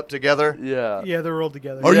folded up together. Yeah. Yeah, they're rolled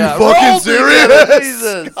together. Are Yeah, you fucking roll together, serious?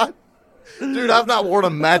 Jesus. God. Dude, I've not worn a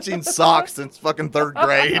matching sock since fucking third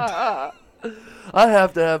grade. I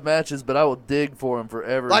have to have matches, but I will dig for them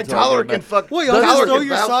forever. Like until I Tyler get can match- fuck. Well, y'all Tyler just throw can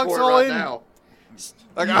your vouch socks for it all right in. now.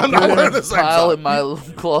 Like I'm not wearing the same pile sock. in my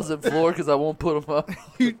closet floor because I won't put them up.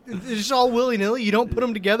 It's just all willy nilly. You don't put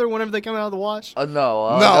them together whenever they come out of the wash. No, No,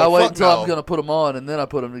 I wait fuck until no. I'm gonna put them on and then I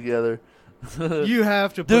put them together. You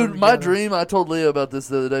have to put Dude, them my together. dream, I told Leah about this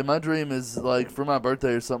the other day. My dream is, like, for my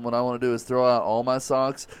birthday or something, what I want to do is throw out all my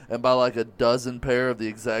socks and buy, like, a dozen pair of the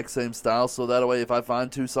exact same style. So that way, if I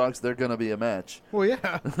find 2 socks, they're going to be a match. Well,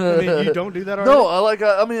 yeah. I mean, you don't do that already? No,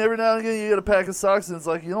 I mean, every now and again, you get a pack of socks, and it's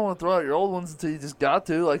like, you don't want to throw out your old ones until you just got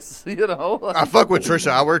to. Like, you know? I fuck with Trisha.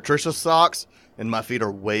 I wear Trisha socks, and my feet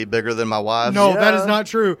are way bigger than my wife's. No, that Yeah. is not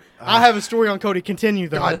true. I have a story on Cody. Continue,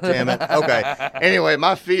 though. God damn it. Okay. Anyway,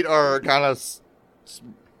 my feet are kind of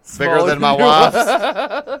bigger Smaller than my than your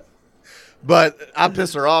wife's. But I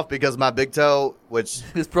piss her off because my big toe, which,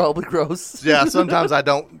 It's probably gross. yeah, sometimes I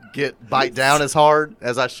don't bite down as hard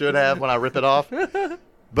as I should have when I rip it off.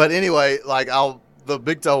 But anyway, like the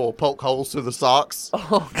big toe will poke holes through the socks.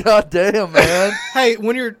 Oh, god damn, man. Hey,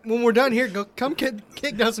 when we're done here, come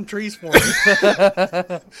kick down some trees for me.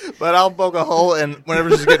 But I'll poke a hole, and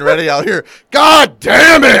whenever she's getting ready, I'll hear, God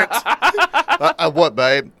damn it! What,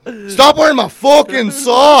 babe? Stop wearing my fucking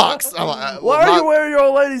socks! I'm like, Why are you wearing your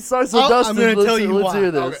old lady's socks so dusty? I'm going to tell you let's why.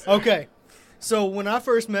 hear this. Okay. So when I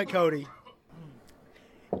first met Cody,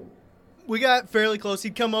 we got fairly close.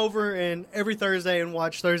 He'd come over and every Thursday and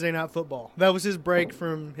watch Thursday Night Football. That was his break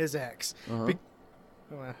from his ex. Uh-huh.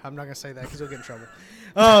 Well, I'm not going to say that because he'll get in trouble.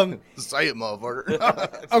 Say it,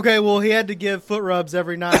 motherfucker. Okay, well, he had to give foot rubs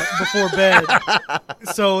every night before bed.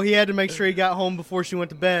 So he had to make sure he got home before she went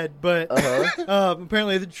to bed. But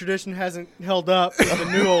apparently the tradition hasn't held up with the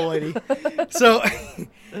new old lady. So,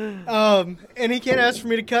 and he can't ask for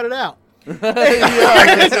me to cut it out. Yeah,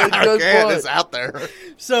 that's a I good can't. point. It's out there.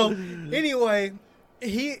 So anyway,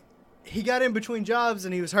 he got in between jobs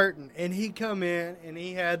and he was hurting, and he'd come in and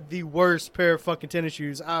he had the worst pair of fucking tennis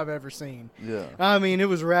shoes I've ever seen. Yeah. I mean, it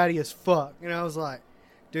was ratty as fuck, and I was like,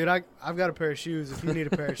 dude, I've got a pair of shoes if you need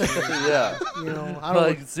a pair of shoes. Yeah. You know, I don't.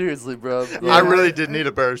 Like, seriously, bro. Yeah. I really did need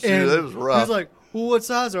a pair of shoes. and It was He rough. was like, well, what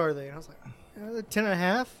size are they? And I was like, they're 10 and a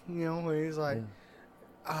half. You know, and he's like,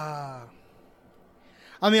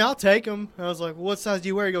 I mean, I'll take them. I was like, well, what size do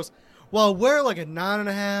you wear? He goes, well, I wear like a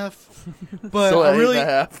 9.5, but So I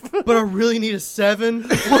 8.5. but I really need a 7.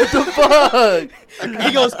 What the fuck?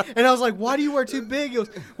 He goes, and I was like, why do you wear too big? He goes,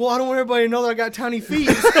 well, I don't want everybody to know that I got tiny feet.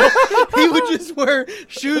 So he would just wear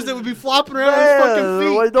shoes that would be flopping around his fucking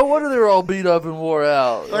feet. Like, no wonder they were all beat up and wore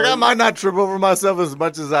out. Like, I might not trip over myself as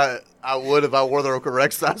much as I would if I wore the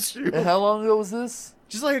correct size shoe. And how long ago was this?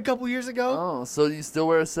 Just like a couple years ago. Oh, so you still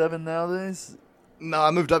wear a 7 nowadays? No,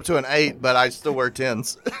 I moved up to an 8, but I still wear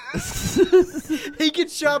 10s. He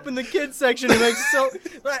could shop in the kids section and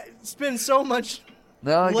spend so much.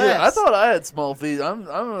 No, I get it. Less. I thought I had small feet. I'm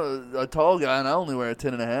a tall guy, and I only wear a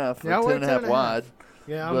 10.5. Yeah, I or wear 10.5 10.5. wide.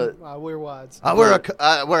 Yeah, But- I wear wides. I wear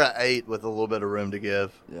an 8 with a little bit of room to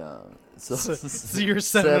give. Yeah. So, So you're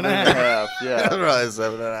 7.5. Yeah. Probably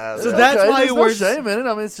 7.5. So that's why he there's wears- no shame in it.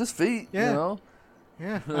 I mean, it's just feet. Yeah. You know.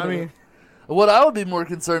 Yeah, I mean, What I would be more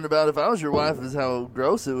concerned about if I was your wife is how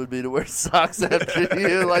gross it would be to wear socks after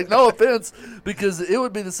you. Like, no offense, because it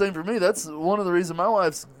would be the same for me. That's one of the reasons my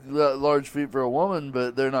wife's got large feet for a woman,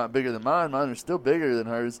 but they're not bigger than mine. Mine are still bigger than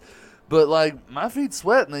hers. But, like, my feet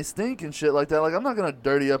sweat and they stink and shit like that. Like, I'm not going to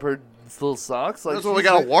dirty up her little socks. Like, That's what we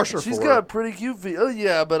got a washer She's for. got pretty cute feet. Oh,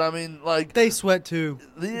 yeah, but I mean, like... they sweat too.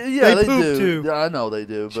 Yeah, they poop do. too. Yeah, I know they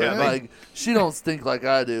do, but Yeah. like she don't stink like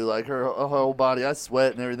I do. Like her whole body, I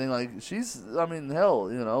sweat and everything. Like she's, I mean, hell,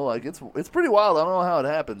 you know, like it's pretty wild. I don't know how it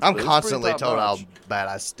happens. I'm but it's constantly pretty told how top-notch. bad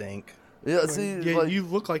I stink. Yeah, see, Yeah, like, you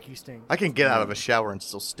look like you stink. I can get out of a shower and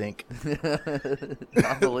still stink.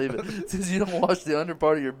 I believe it. Since you don't wash the under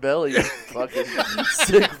part of your belly, you fucking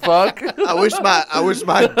sick fuck. I wish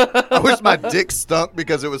my dick stunk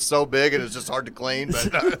because it was so big and it's just hard to clean, but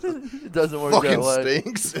It doesn't work that fucking way.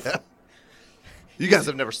 stinks. Yeah. You guys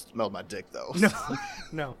have never smelled my dick though.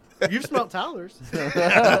 No. You've smelled Tyler's.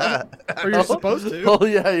 Or you're supposed to. Oh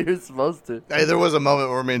yeah, you're supposed to. Hey, there was a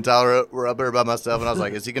moment where me and Tyler were up there by myself, and I was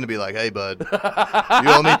like, "Is he going to be like, hey, bud, you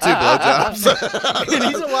owe me 2 blowjobs?" And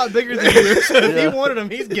he's a lot bigger than you, so if he wanted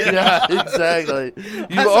him, he's getting Yeah, exactly. You've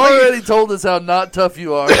That's already told us how not tough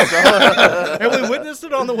you are. So. And we witnessed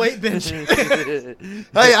it on the weight bench. Hey,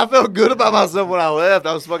 I felt good about myself when I left.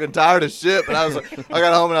 I was fucking tired as shit, but I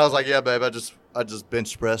got home and I was like, "Yeah, babe, I just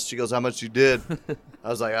bench pressed." She goes, "How much you did?" I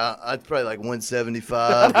was like, "I'd probably like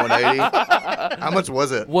 175, 180." How much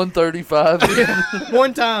was it? 135.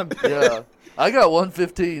 One time. Yeah. I got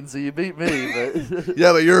 115, so you beat me, but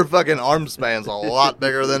Yeah, but your fucking arm span's a lot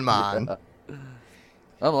bigger than mine. I'm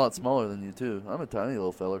a lot smaller than you too. I'm a tiny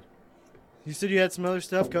little feller. You said you had some other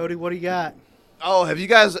stuff, Cody. What do you got? Oh, have you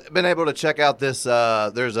guys been able to check out this?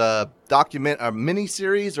 There's a mini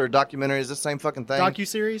series or a documentary. Is the same fucking thing?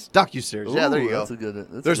 Docu-series? Docu-series. Yeah, there Ooh, you go. That's a good.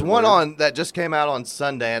 That's There's a good one word. on that just came out on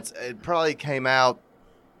Sundance. It probably came out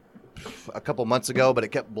a couple months ago, but it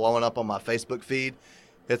kept blowing up on my Facebook feed.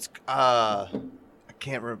 It's I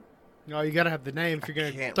can't remember. No, you got to have the name if you're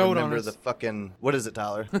going to Can't throw it on remember us. the fucking. What is it,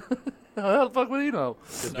 Tyler? How the fuck would he know?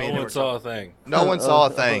 Just No being one here saw a thing. No one saw a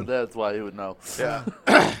thing. That's why he would know. Yeah.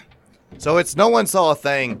 So it's No One Saw a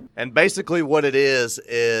Thing. And basically what it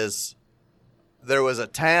is there was a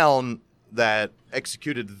town that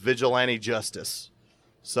executed vigilante justice.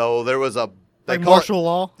 So there was Like martial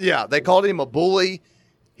law? Yeah, they called him a bully.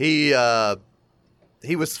 He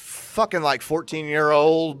was fucking like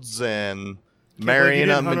 14-year-olds and marrying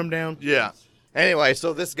didn't them. hunt 'em down. Yeah. Anyway,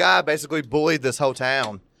 so this guy basically bullied this whole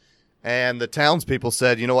town. And the townspeople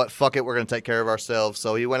said, you know what, fuck it, we're going to take care of ourselves.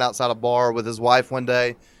 So he went outside a bar with his wife one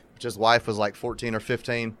day, which his wife was like 14 or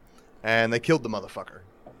 15, and they killed the motherfucker.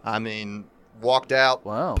 I mean, walked out,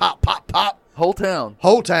 Wow. pop, pop, pop, Whole town.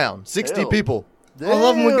 whole town, 60 Hell. people. I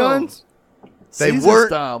love them with Damn. guns. They Caesar weren't.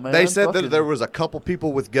 style, man. They said Fucking- that there was a couple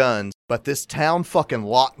people with guns, but this town fucking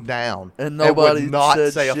locked down and nobody would not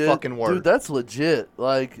said say shit. a fucking word. Dude, that's legit.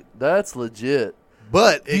 Like, that's legit.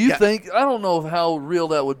 But Do you think? I don't know how real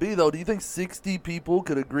that would be, though. Do you think 60 people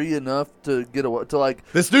could agree enough to get away to like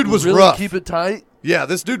this dude was really rough? keep it tight? Yeah,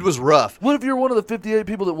 this dude was rough. What if you're one of the 58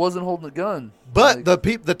 people that wasn't holding a gun? But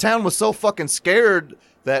Like, the town was so fucking scared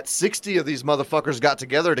that 60 of these motherfuckers got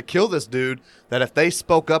together to kill this dude that if they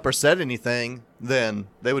spoke up or said anything, then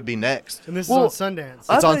they would be next. And this Well, is on Sundance.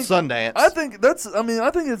 I It's on think- Sundance. I think that's. I mean,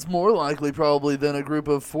 I think it's more likely probably than a group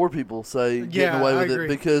of 4 people say getting yeah, away I with agree. it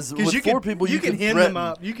because with you 4 can, people you can hem threaten. them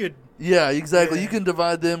up. You could. Yeah, exactly. Yeah. You can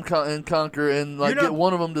divide them and conquer and like You're not- get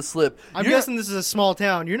one of them to slip. I'm You're- guessing this is a small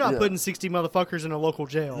town. You're not Yeah. putting 60 motherfuckers in a local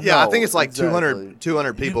jail. yeah, I No, think it's like exactly.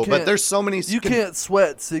 200 people, You but can't- there's so many. You can't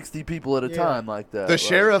sweat 60 people at a Yeah. time like that. The like-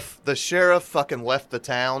 sheriff fucking left the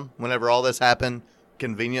town whenever all this happened,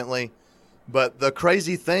 conveniently. But the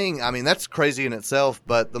crazy thing, I mean, that's crazy in itself,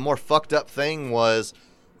 but the more fucked up thing was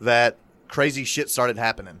that crazy shit started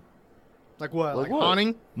happening. Like what? Like Like what?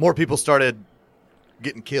 haunting? More people started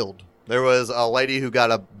getting killed. There was a lady who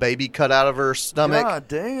got a baby cut out of her stomach. God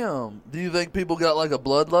damn. Do you think people got like a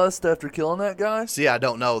bloodlust after killing that guy? See, I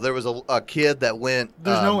don't know. There was a kid that went.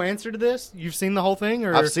 There's no answer to this? You've seen the whole thing?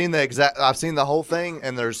 Or I've seen the whole thing,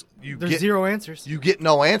 and there's zero answers? you get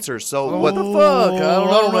no answers. So Oh, what? the fuck? I don't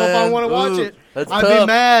know, if I man. want to watch Ooh, it. that's I'd tough. be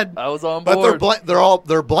mad. I was on But board.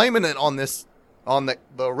 they're blaming it on the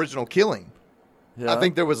original killing. Yeah. I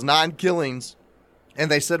think there was 9 killings,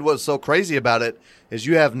 and they said what's so crazy about it is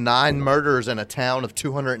you have 9 murders in a town of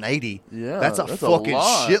 280. Yeah, that's a that's a fucking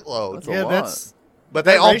lot. shitload. That's a Yeah, lot. that's But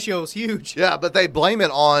they that all ratio is huge. yeah, but they blame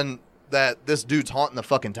it on that this dude's haunting the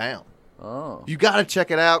fucking town. Oh. You got to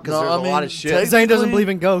check it out because No, there's I a lot mean, of shit. take- Zane doesn't Technically- believe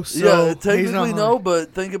in ghosts. So Yeah, he's technically not no, haunted.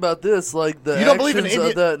 but think about this: like the You don't believe in actions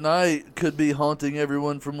Indian- of that night could be haunting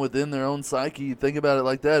everyone from within their own psyche. Think about it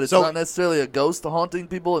like that. It's So- not necessarily a ghost haunting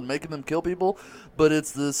people and making them kill people, but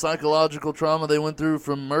it's the psychological trauma they went through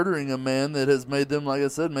from murdering a man that has made them, like I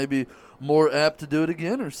said, maybe more apt to do it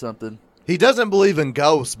again or something. He doesn't believe in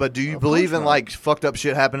ghosts, but do you Of believe course in not. like fucked up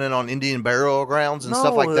shit happening on Indian burial grounds and no,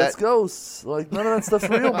 stuff like that's that? ghosts. Like none of that stuff's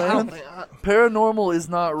real, I don't man. think- Paranormal is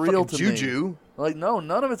not real fucking to me. juju. Like, no,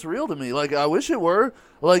 none of it's real to me. Like, I wish it were.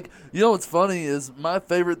 Like, you know what's funny is my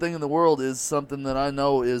favorite thing in the world is something that I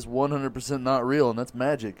know is 100% not real, and that's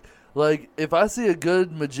magic. Like, if I see a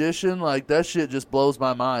good magician, like, that shit just blows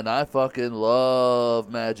my mind. I fucking love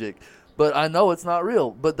magic. But I know it's not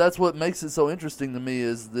real. But that's what makes it so interesting to me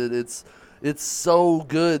is that it's so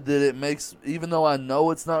good that it makes, even though I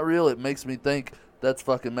know it's not real, it makes me think that's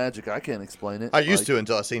fucking magic. I can't explain it. I used Like, to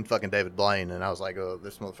until I seen fucking David Blaine, and I was like, oh,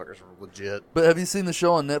 this motherfucker's legit. But have you seen the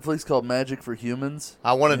show on Netflix called Magic for Humans?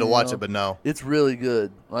 I wanted to You watch know? it, but no. It's really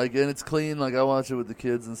good. Like, and it's clean. Like, I watch it with the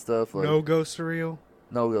kids and stuff. Like, No ghosts are real.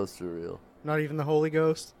 no ghosts are real. Not even the Holy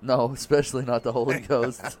Ghost. No, especially not the Holy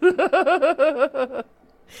Ghost.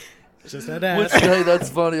 Just had Which, ass. hey, that's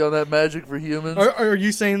funny on that Magic for Humans. Are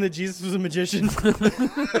you saying that Jesus was a magician?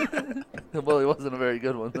 Well, he wasn't a very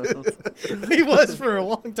good one. He was for a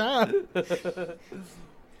long time.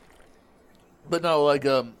 But no, like,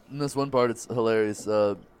 in this one part, it's hilarious.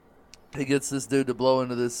 He gets this dude to blow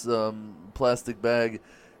into this plastic bag,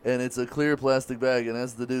 and it's a clear plastic bag, and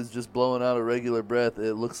as the dude's just blowing out a regular breath,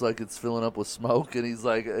 it looks like it's filling up with smoke, and he's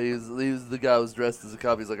like, the guy was dressed as a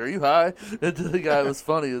cop, he's like, are you high? And the guy was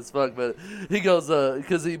funny as fuck, but he goes,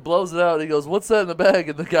 because he blows it out, he goes, what's that in the bag?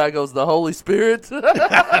 And the guy goes, the Holy Spirit.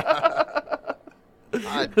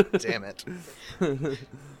 God damn it.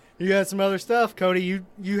 You got some other stuff, Cody.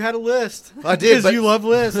 You had a list. I did, because but- you love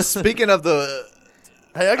lists. Speaking of the,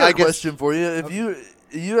 Hey, I got I a guess- question for you. If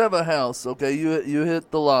you have a house, okay, you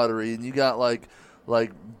hit the lottery and you got like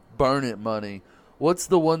burn it money. What's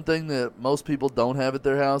the one thing that most people don't have at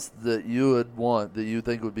their house that you would want that you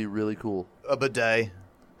think would be really cool? a bidet.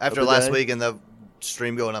 After A last bidet? week and the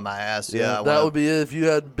stream going on my ass, yeah, I that wanna- would be it. If you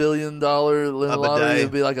had $1 billion lottery, bidet.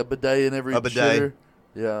 it'd be like a bidet in every A bidet. shitter.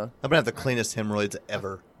 Yeah. I'm gonna have the cleanest hemorrhoids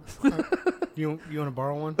ever. You want to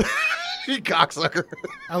borrow one? You cocksucker.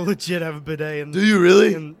 I legit have a bidet. In, Do you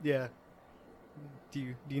really? yeah. Do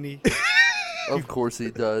you need? Of course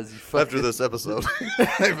he does. You After fucking- this episode,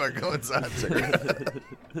 if I go inside,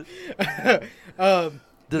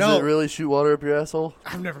 Does no. it really shoot water up your asshole?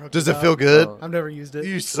 I've never hooked does it it up. feel good? Oh. I've never used it.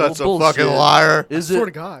 You such a bullshit. fucking liar. Is I swear it?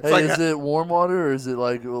 to God. Hey, like is it warm water or is it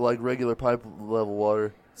like regular pipe level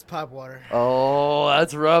water? It's pipe water. Oh,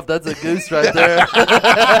 that's rough. That's a goose right there.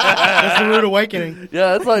 That's the rude awakening.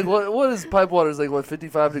 Yeah, it's like what is pipe water? Is like what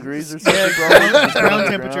 55 degrees or something? Yeah, It's ground on the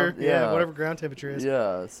temperature. ground? Yeah, whatever ground temperature is.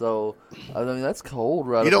 Yeah, so I mean that's cold,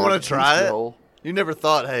 right? You up don't your wanna try booster it? hole. You never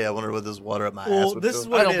thought, hey, I wonder what this water up my Well, ass would this feel. is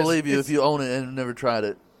what I it don't is. believe you It's- if you own it and have never tried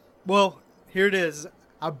it. Well, here it is.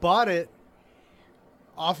 I bought it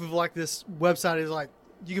off of like this website. Is like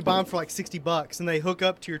you can buy them for like $60, and they hook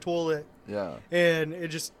up to your toilet, Yeah. and it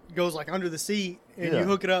just goes like under the seat, and Yeah. you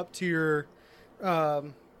hook it up to your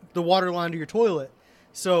the water line to your toilet.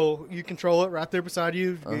 So you control it right there beside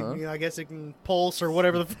you. Uh-huh. I guess it can pulse or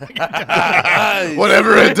whatever the fuck it does.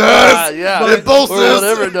 Whatever it does. Yeah. It pulses. Or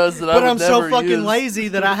whatever it does that I But would I'm so never fucking use. lazy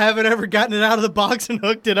that I haven't ever gotten it out of the box and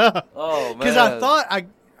hooked it up. Oh man. Because I thought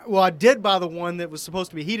I did buy the one that was supposed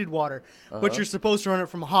to be heated water, but Uh-huh. you're supposed to run it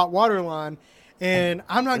from a hot water line, and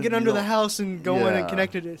I'm not And getting you under the don't- house and going Yeah. and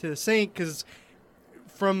connected it to the sink because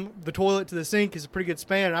from the toilet to the sink is a pretty good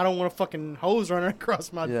span. And I don't want a fucking hose running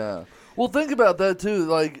across my. Yeah. Well, think about that too.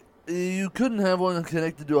 Like, you couldn't have one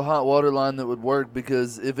connected to a hot water line that would work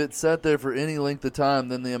because if it sat there for any length of time,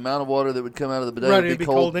 then the amount of water that would come out of the bidet Right, would it'd be be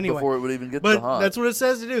cold cold anyway. before it would even get to But hot. that's what it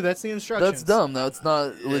says to do. That's the instructions. That's dumb. That's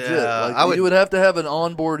not legit. Yeah, Like, I would- you would have to have an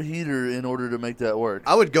onboard heater in order to make that work.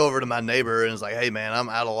 I would go over to my neighbor and it's like, hey, man, I'm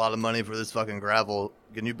out a lot of money for this fucking gravel.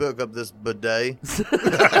 Can you book up this bidet?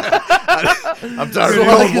 I'm tired So of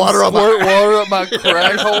I pulling can water on squirt my... water up my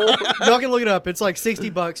crack hole. Y'all can look it up. It's like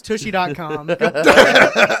 $60. Tushy.com.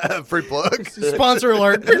 Free plug. Sponsor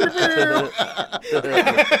alert.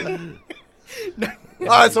 All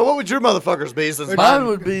right, so what would your motherfuckers be? Since Mine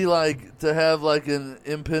would be like to have like an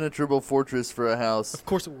impenetrable fortress for a house. Of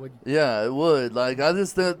course it would. Yeah, it would. Like I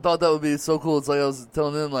just thought that would be so cool. It's like I was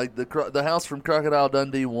telling them, like the house from Crocodile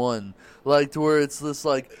Dundee 1, like to where it's this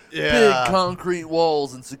like Yeah. big concrete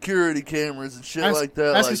walls and security cameras and shit like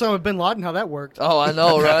that. Asking Like, someone with Bin Laden how that worked. oh, I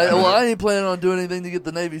know, right? Well, I ain't planning on doing anything to get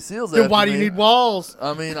the Navy SEALs. Then after why do you me. need walls?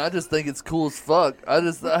 I mean, I just think it's cool as fuck. I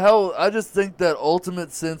just think that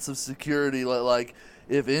ultimate sense of security, like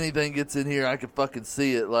if anything gets in here, I can fucking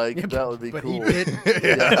see it. Like Yeah, that would be but cool. he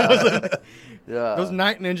didn't. Yeah. Those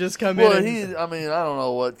night ninjas come Well, in. I mean, I don't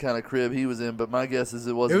know what kind of crib he was in, but my guess is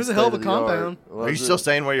it wasn't. It was a hell of a state-of-the-art. compound. Was Are you it? still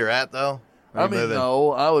staying where you're at, though? Or I you mean, moving?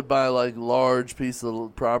 no. I would buy like large piece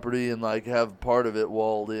of property and like have part of it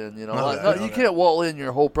walled in. You know, Okay, like, no, you okay. can't wall in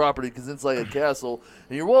your whole property because it's like a castle,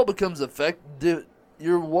 and your wall becomes effective.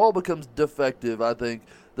 Your wall becomes defective. I think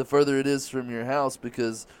the further it is from your house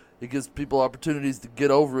because it gives people opportunities to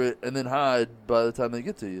get over it and then hide by the time they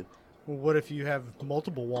get to you. Well, what if you have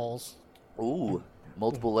multiple walls? Ooh,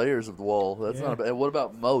 multiple layers of the wall. That's Yeah. not bad. And what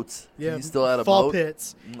about moats? Yeah, Can you still add a fall moat?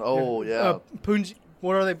 pits. Oh yeah. Punji.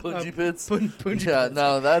 What are they? Punji pits? Punji Yeah, pits.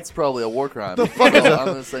 no, that's probably a war crime. The fuck is I'm a-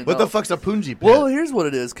 gonna say What no. the fuck's a punji pit? Well, here's what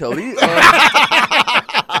it is, Cody.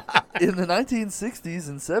 In the 1960s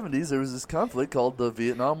and 70s, there was this conflict called the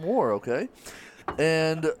Vietnam War, okay?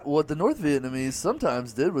 And what the North Vietnamese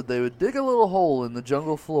sometimes did was they would dig a little hole in the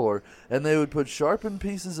jungle floor and they would put sharpened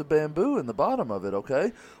pieces of bamboo in the bottom of it,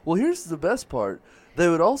 okay? Well, here's the best part. They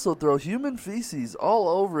would also throw human feces all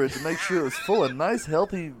over it to make sure it was full of nice,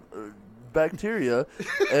 healthy bacteria.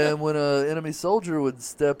 And when an enemy soldier would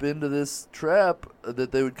step into this trap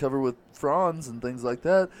that they would cover with fronds and things like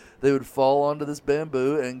that, they would fall onto this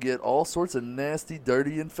bamboo and get all sorts of nasty,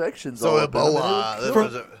 dirty infections. all so up in them, and it would Ebola. kill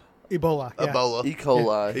Was them. it Ebola. Yeah. Ebola. E.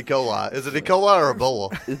 coli. E. coli. Is it E. coli or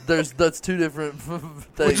Ebola? That's two different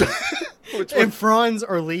things. Which And fronds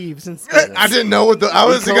or leaves instead. I didn't know what the. I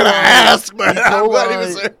was E. going to coli- ask, but E. I'm glad he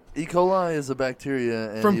was coli, there. E. coli is a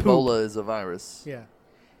bacteria and From poop. Ebola is a virus. Yeah.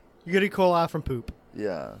 You get E. coli from poop.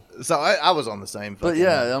 Yeah. So I was on the same. But fucking-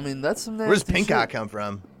 yeah, I mean, that's some nasty Where's pink shit. eye come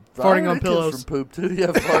from? Farting on It comes pillows. from poop, too. Yeah,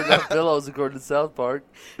 farting on pillows, according to South Park.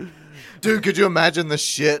 Dude, could you imagine the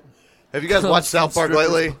shit Have you guys watched South Park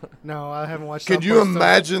lately? No, I haven't watched. Can South you Park since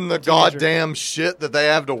imagine the teenager. goddamn shit that they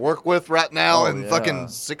have to work with right now Oh, in yeah. fucking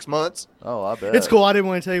 6 months? Oh, I bet. It's cool. I didn't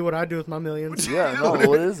want to tell you what I do with my millions. Yeah, no,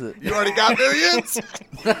 what is it? You already got millions?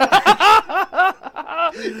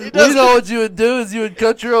 You know what you would do is you would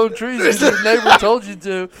cut your own trees if your neighbor told you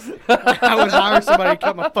to. I would hire somebody to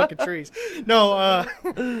cut my fucking trees. No,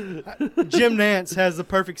 Jim Nance has the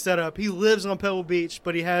perfect setup. He lives on Pebble Beach,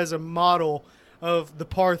 but he has a model of the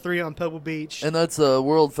par 3 on Pebble Beach. And that's a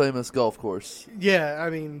world famous golf course. Yeah, I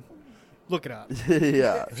mean, look it up.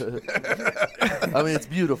 Yeah. I mean, it's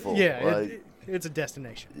beautiful. Yeah, Like, it's a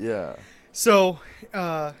destination. yeah. So,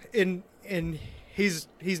 in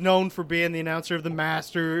he's known for being the announcer of the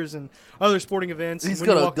Masters and other sporting events. He's And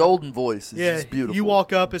when got you a walk- golden voice. It's Yeah, just beautiful. you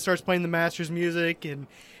walk up, it starts playing the Masters music, and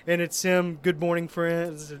it's him. Good morning,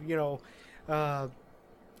 friends. You know,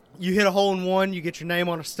 you hit a hole in one, you get your name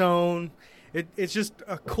on a stone. It's just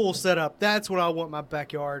a cool setup. That's what I want in my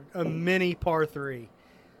backyard, a mini par 3.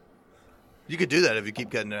 You could do that if you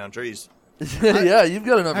keep cutting down trees. Yeah, you've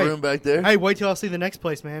got enough Hey, room back there. Hey, wait till I see the next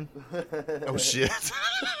place, man. Oh, shit.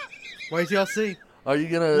 Wait till I see. Are you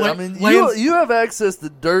gonna? La- I mean, lands- you have access to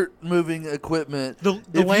dirt moving equipment. The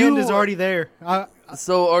If land you- is already there.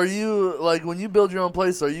 So are you like when you build your own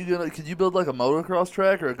place? Are you gonna? Could you build like a motocross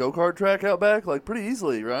track or a go kart track out back? Like pretty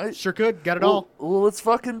easily, right? Sure could. Got it all. Well, let's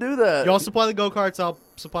fucking do that. Y'all supply the go-karts, I'll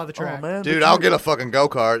supply the track. Oh man, Dude, but I'll you- get a fucking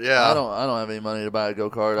go-kart, yeah. I don't have any money to buy a go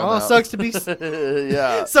kart. Oh, it sucks to be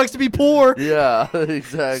Yeah. sucks to be poor. Yeah,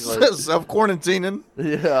 exactly. Self-quarantining.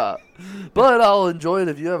 Yeah, but I'll enjoy it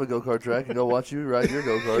if you have a go kart track and go watch you ride your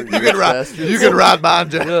go kart. You can ride mine,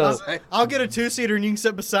 Jeff. Yeah. I'll get a 2-seater and you can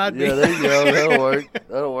sit beside me. Yeah, there you go. That'll work.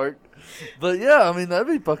 That'll work. But yeah, I mean that'd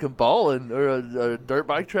be fucking balling, or a dirt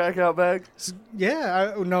bike track out back.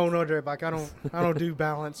 Yeah, no dirt bike. I don't do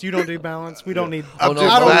balance. You don't do balance. We don't need. I'm too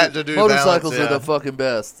I don't- fat to do Motorcycles balance, are yeah. the fucking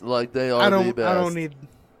best. Like they are I the don't. best. I don't need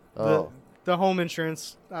Oh. the home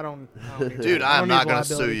insurance. I don't need Dude, that. I I'm don't not need going to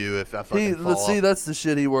sue liability. you if I fucking He, fall see, off. that's the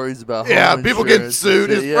shit he worries about. Yeah, home people get insurance sued.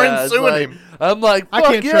 and His shit. friend's it's suing like- him. I'm like, I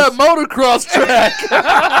fuck can't yeah, trust- motocross track.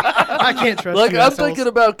 I can't trust Like you I'm assholes. thinking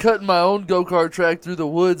about cutting my own go kart track through the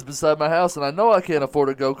woods beside my house, and I know I can't afford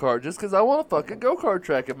a go kart just because I want a fucking go kart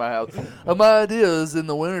track in my house. My idea is in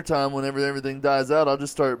the wintertime, whenever everything dies out, I'll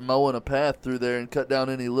just start mowing a path through there and cut down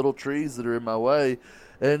any little trees that are in my way.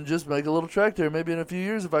 And just make a little track there. Maybe in a few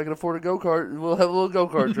years, if I can afford a go kart, we'll have a little go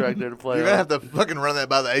kart track there to play. You're going on. to have to fucking run that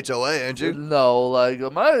by the HOA, ain't you? No, like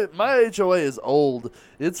my HOA is old.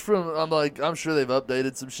 It's from I'm sure they've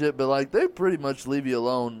updated some shit, but like they pretty much leave you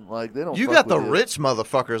alone. Like they don't. You fuck got the with you. rich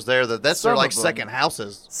motherfuckers there that's Some their like of 'em. second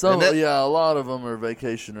houses. Some isn't it? yeah, a lot of them are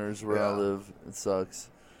vacationers where I Yeah. live. It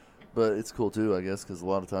sucks, but it's cool too, I guess, because a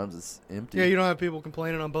lot of times it's empty. Yeah, you don't have people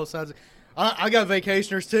complaining on both sides. I got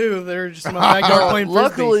vacationers too. They're just in my backyard playing frisbee.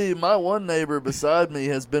 Luckily, my one neighbor beside me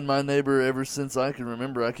has been my neighbor ever since I can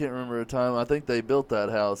remember. I can't remember a time. I think they built that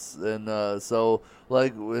house, and so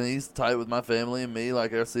like when he's tight with my family and me,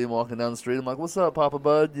 like I see him walking down the street, I'm like, "What's up, Papa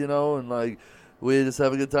Bud?" You know, and like we just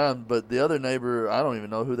have a good time. But the other neighbor, I don't even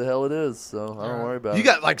know who the hell it is, so I don't worry about You it.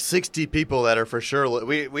 got like 60 people that are for sure.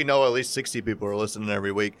 We know at least 60 people are listening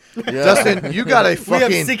every week. Yeah. Justin, you got a We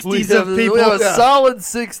fucking. have 60s We of have, people. we have a Yeah. solid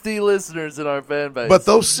 60 listeners in our fan base. But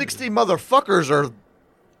those 60 motherfuckers are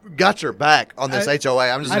got your back on this HOA.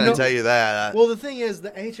 I'm just I going know- to tell you that. Well, the thing is,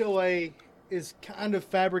 the HOA is kind of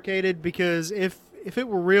fabricated because if it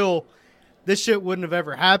were real, this shit wouldn't have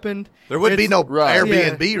ever happened. There would be It's- no Right.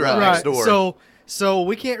 Airbnb right next door. So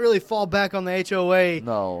we can't really fall back on the HOA.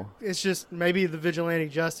 no. It's just maybe the vigilante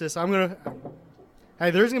justice. Hey,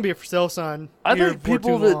 there's gonna be a for sale sign. I here think before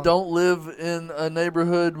people too that long. don't live in a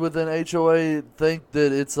neighborhood with an HOA think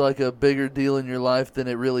that it's like a bigger deal in your life than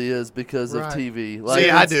it really is because of Right. TV. See,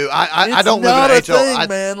 I it's- do. I it's don't not live in a an HOA. thing,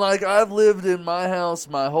 man. Like I've lived in my house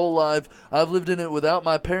my whole life. I've lived in it without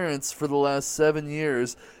my parents for the last 7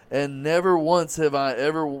 years, and never once have I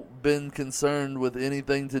ever been concerned with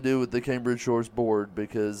anything to do with the Cambridge Shores board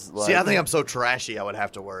because, like, See, I think I'm so trashy. I would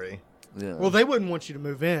have to worry. yeah. Well, they wouldn't want you to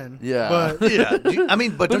move in. Yeah. But Yeah, I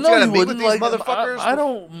mean, but, But don't no, you gotta you meet with wouldn't. these Like, motherfuckers? I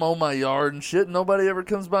don't mow my yard and shit. Nobody ever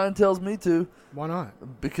comes by and tells me to why not?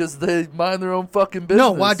 because they mind their own fucking business.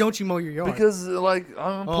 No, why don't you mow your yard? Because like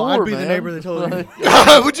I'm Oh, poor, I'd be the man. neighbor that told you.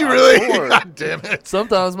 Like, Would you really? poor. God damn it.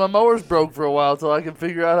 sometimes my mower's broke for a while till I can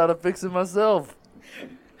figure out how to fix it myself.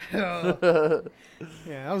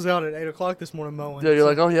 Yeah, I was out at 8 o'clock this morning mowing. Yeah, you're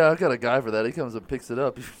like, oh yeah, I got a guy for that. He comes and picks it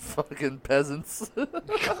up. You fucking peasants.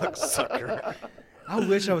 Sucker. I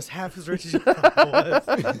wish I was half as rich as you was.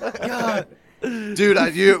 God.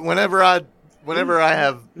 Dude, whenever I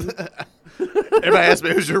have Everybody asks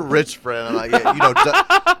me, who's your rich friend? I'm like, yeah,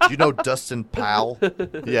 do you know Dustin Powell?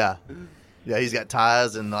 Yeah. Yeah, he's got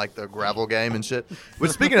ties in like the gravel game and shit. But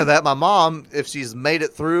speaking of that, my mom, if she's made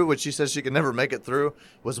it through, which she says she could never make it through,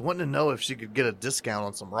 was wanting to know if she could get a discount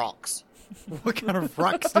on some rocks. What kind of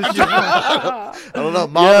rocks did you want? I don't know,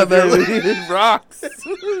 Mom. Yeah, if you're baby, rocks.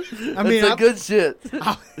 I mean, That's good shit.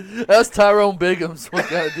 That's Tyrone Bigums. What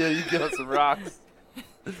kind of deal you get on some rocks?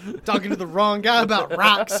 talking to the wrong guy about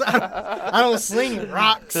rocks. I don't sling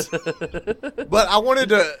rocks. But I wanted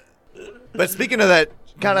to. But speaking of that,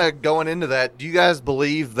 kind of going into that, do you guys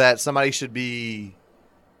believe that somebody should be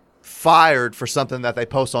fired for something that they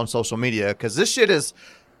post on social media? Because this shit is.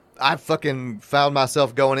 I fucking found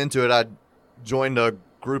myself going into it. I joined a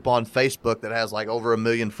group on Facebook that has like over 1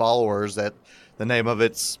 million followers. That the name of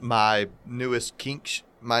it's my newest kink.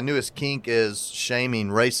 My newest kink is shaming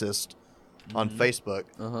racist on Facebook.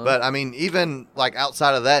 But I mean, even like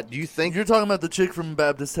outside of that, do you think You're talking about the chick from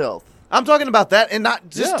Baptist Health? I'm talking about that, and not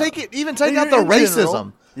just Yeah. take out the In racism.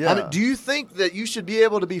 general, yeah. I mean, do you think that you should be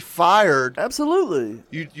able to be fired? Absolutely.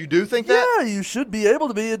 You do think that? Yeah, you should be able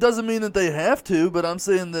to be. It doesn't mean that they have to, but I'm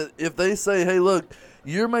saying that if they say, hey, look,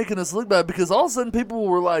 you're making us look bad, because all of a sudden people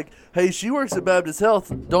were like, hey, she works at Baptist Health,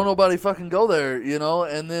 don't nobody fucking go there, you know?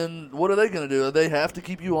 And then what are they going to do? They have to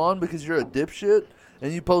keep you on because you're a dipshit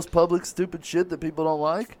and you post public stupid shit that people don't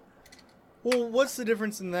like? Well, what's the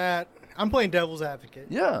difference in that? I'm playing devil's advocate.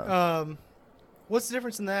 Yeah. What's the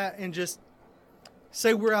difference in that and just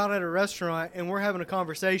say we're out at a restaurant and we're having a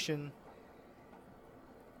conversation?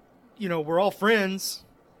 You know, we're all friends.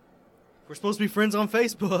 We're supposed to be friends on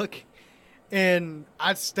Facebook. And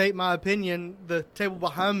I state my opinion. The table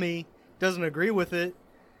behind me doesn't agree with it.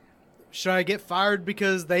 Should I get fired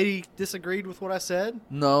because they disagreed with what I said?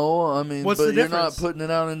 No, I mean, What's but the you're not difference? putting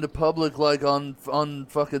it out into public like on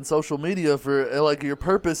fucking social media for like your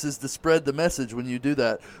purpose is to spread the message when you do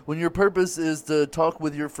that. When your purpose is to talk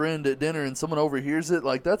with your friend at dinner and someone overhears it,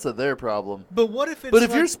 like that's their problem. But what if it's But if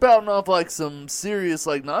like, you're spouting off like some serious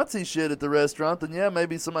like Nazi shit at the restaurant, then yeah,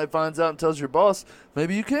 maybe somebody finds out and tells your boss.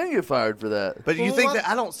 Maybe you can get fired for that. But you Well, think what- that?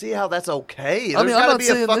 I don't see how that's okay. I mean, There's I'm gotta not be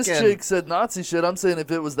saying a this fucking. chick said Nazi shit. I'm saying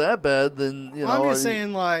if it was that bad, then you know. I'm are just you-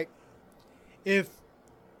 saying, like, if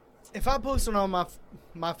I posted on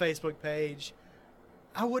my Facebook page,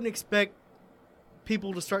 I wouldn't expect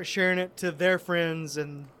people to start sharing it to their friends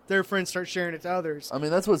and their friends start sharing it to others. I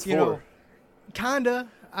mean, that's what it's You for. know, kinda.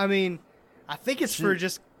 I mean, I think it's for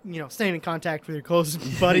just staying in contact with your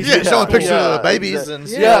closest buddies. Yeah, showing Yeah, pictures of the yeah, babies exactly. and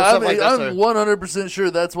Yeah, I stuff mean, like that. I'm 100% sure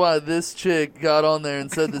that's why this chick got on there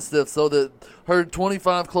and said this stuff so that her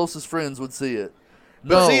 25 closest friends would see it.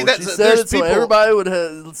 But No, see, she that's- said there's it so people- everybody would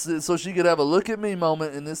have, so she could have a look at me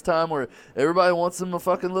moment in this time where everybody wants them a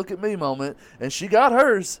fucking look at me moment, and she got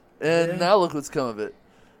hers, and Yeah. now look what's come of it.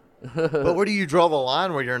 But where do you draw the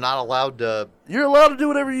line where you're not allowed to? You're allowed to do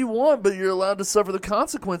whatever you want, but you're allowed to suffer the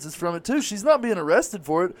consequences from it too. She's not being arrested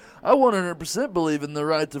for it. I 100% believe in the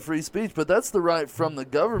right to free speech, but that's the right from the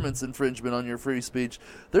government's infringement on your free speech.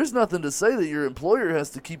 There's nothing to say that your employer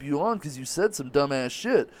has to keep you on because you said some dumbass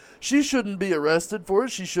shit. She shouldn't be arrested for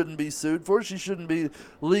it. She shouldn't be sued for it. She shouldn't be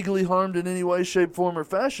legally harmed in any way, shape, form, or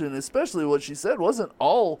fashion, especially what she said wasn't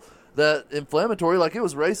all that inflammatory. Like, it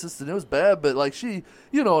was racist and it was bad, but like she,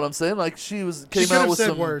 you know what I'm saying? Like, she came could out have with said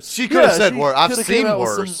some worse. She could have said she worse. I've coulda seen came out with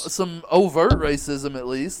worse. some overt racism at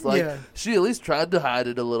least. Like, Yeah. she at least tried to hide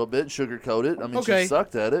it a little bit, sugarcoat it. I mean, Okay. she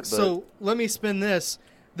sucked at it. But So let me spin this.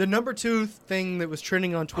 The number 2 thing that was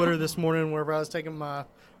trending on Twitter this morning, whenever I was taking my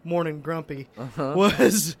morning grumpy,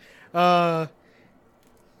 was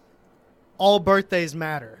all birthdays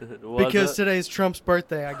matter Was because it? today's Trump's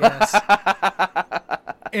birthday, I guess.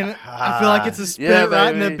 And I feel like it's a spit Yeah,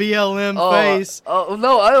 right in the baby. BLM Oh, face. oh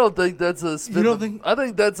no, I don't think that's a spit. You don't think- I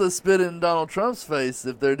think that's a spit in Donald Trump's face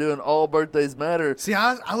if they're doing all birthdays matter. See,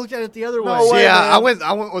 I looked at it the other No way. way. Yeah, man.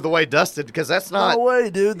 I went with the way Dusted because that's not. No way,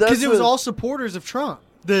 dude. That's Because it was what- all supporters of Trump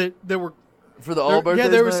that were. for the all birthdays. Yeah,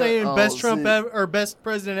 they were matter? saying Oh, best Trump see. ever or best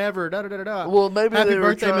president ever. Da da da da da. Well, maybe Happy they were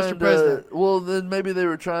birthday, trying Mr. President. To, well, then maybe they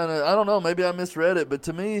were trying to. I don't know. Maybe I misread it, but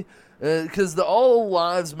to me, because the All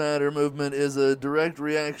Lives Matter movement is a direct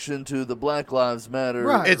reaction to the Black Lives Matter.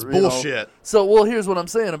 Right. It's you know. bullshit. So, well, here's what I'm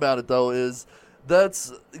saying about it though: is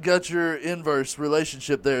that's got your inverse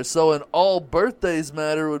relationship there. So, an All Birthdays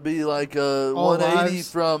Matter would be like a All 180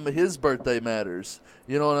 lives. from His Birthday Matters.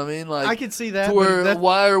 You know what I mean? Like I could see that. to but where that-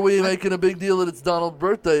 why are we making a big deal that it's Donald's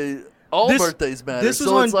birthday? All This- birthdays matter. this was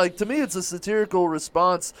So it's on- like, to me, it's a satirical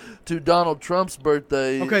response to Donald Trump's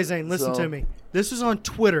birthday. Okay, Zane, listen So- to me. This was on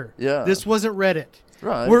Twitter. Yeah. This wasn't Reddit.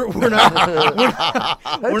 Right. We're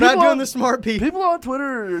not we're not doing the smart people. People on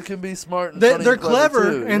Twitter can be smart and They're funny and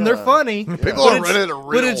clever too. and they're funny. People but on it's- Reddit are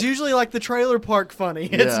real. But it's usually like the trailer park funny.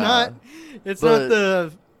 It's Yeah. not. It's But- not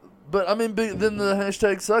the. But I mean, then the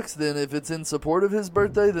hashtag sucks. Then if it's in support of his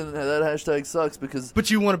birthday, then that hashtag sucks because. But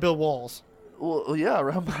you want to build walls. Well, yeah,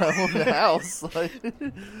 around my own house. Like,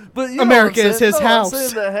 but you know America what I'm is saying? his No, house. I'm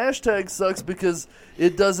saying the hashtag sucks because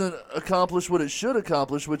it doesn't accomplish what it should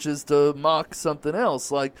accomplish, which is to mock something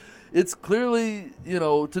else. Like, it's clearly,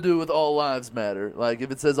 to do with all lives matter. Like,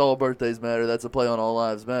 if it says all birthdays matter, that's a play on all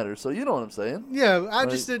lives matter. So you know what I'm saying? Yeah, I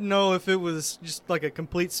Like- just didn't know if it was just like a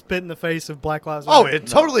complete spit in the face of Black Lives Oh, Matter. it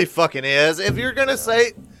totally fucking is. If you're gonna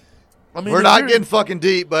say I mean, we're if not you're- getting fucking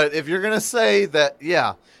deep, but if you're gonna say that,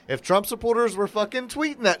 yeah, if Trump supporters were fucking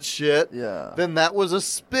tweeting that shit, Yeah. then that was a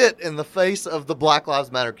spit in the face of the Black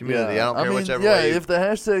Lives Matter community. I don't care whichever yeah, way. if the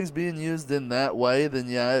hashtag's being used in that way, then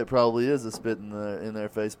yeah, it probably is a spit in their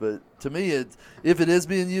face. But to me, if it is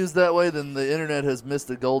being used that way, then the internet has missed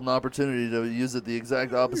a golden opportunity to use it the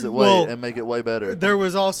exact opposite way Well, and make it way better. There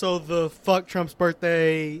was also the fuck Trump's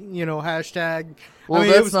birthday, hashtag. Well, I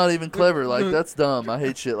mean, it that's was- not even clever. Like, that's dumb. I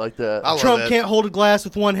hate shit like that. I love Trump it. can't hold a glass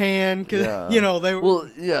with one hand because Yeah. they were. Well,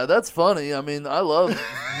 yeah, that's funny. I mean, I love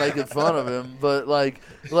making fun of him, but like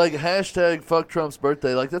hashtag fuck Trump's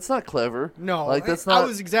birthday, like that's not clever. No, like that's I not.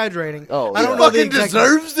 was exaggerating. Oh, I yeah. don't know the fucking exact.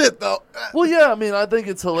 deserves it though. Well, yeah, I mean, I think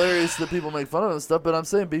it's hilarious that people make fun of him and stuff, but I'm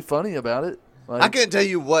saying be funny about it. Like, I can't tell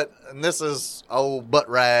you what, and this is old butt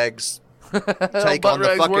rags take butt on the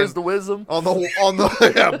rags, fucking where's the wisdom? on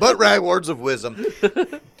the yeah, butt rag words of wisdom.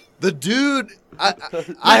 The dude,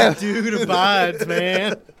 I have Dude abides,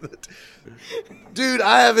 man. dude,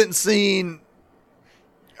 I haven't seen.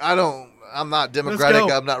 I'm not Democratic.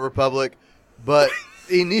 go. I'm not Republic, but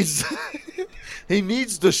he needs. He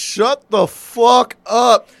needs to shut the fuck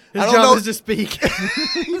up. His I don't job know. is to speak.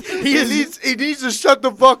 He needs to shut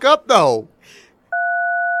the fuck up though.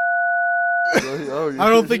 Oh, I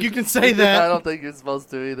don't think you can say I that. don't think you're supposed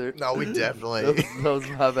to either. No, we definitely. That was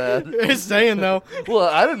my bad. It's saying though. Well,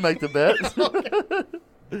 I didn't make the bet.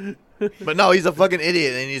 But no, he's a fucking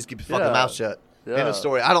idiot, and he needs to keep his fucking Yeah. mouth shut. Yeah. End of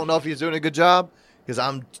story. I don't know if he's doing a good job because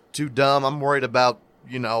I'm too dumb. I'm worried about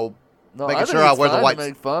No, making I think sure I it's wear the fine white. to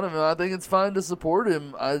make fun of him. I think it's fine to support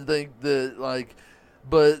him. I think that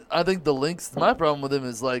but I think the links. My problem with him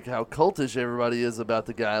is like how cultish everybody is about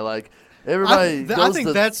the guy. Like everybody I goes think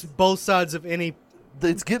to, that's both sides of any.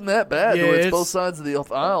 it's getting that bad. Yeah, where it's it's- both sides of the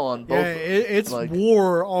aisle on both. Yeah, it's like-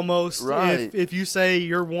 war almost. Right. If you say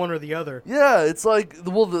you're one or the other. Yeah, it's like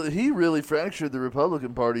he really fractured the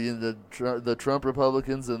Republican Party into the Trump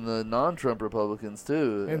Republicans and the non-Trump Republicans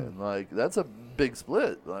too, and like that's a big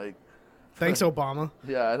split. Like, Thanks, Obama.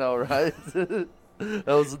 yeah, I know, right?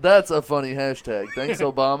 That's a funny hashtag. Thanks,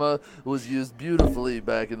 Obama was used beautifully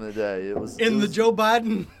back in the day. It was And the Joe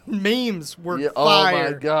Biden memes were yeah, fire.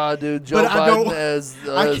 oh my god, dude, Joe But I Biden don't- as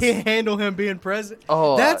I can't handle him being president.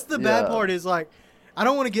 Oh, That's the bad yeah. part. Is like, I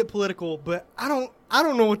don't want to get political, but I don't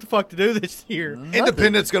know what the fuck to do this year.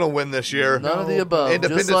 Independent's gonna win this year. None of the above,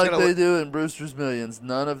 Independent's just like gonna they win. do in Brewster's Millions.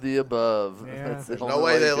 None of the above. Yeah. That's the There's only no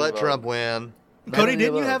way they you can let vote. Trump win. Cody, of the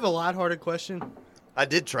didn't you above. have a lighthearted question? I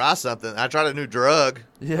did try something. I tried a new drug.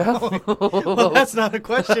 Yeah. Well, that's not a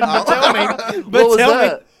question. But tell me. But what was tell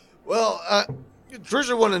that? me. Well,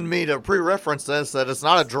 Trisha wanted me to pre-reference this that it's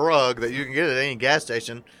not a drug that you can get at any gas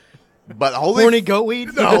station. But holy Horny goat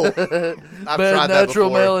weed? no, I've Bad tried that natural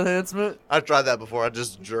before. male enhancement. I've tried that before. I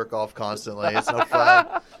just jerk off constantly. It's no fun.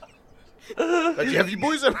 But have you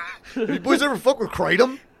boys ever fuck with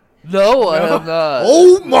kratom? No, I have not.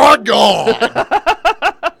 Oh my god!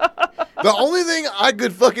 The only thing I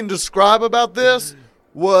could fucking describe about this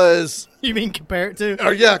was, You mean compare it to?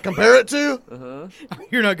 compare it to.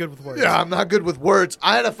 You're not good with words. Yeah, I'm not good with words.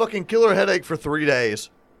 I had a fucking killer headache for 3 days.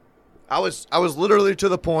 I was literally to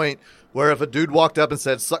the point where if a dude walked up and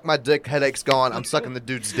said, "Suck my dick, headache's gone," I'm sucking the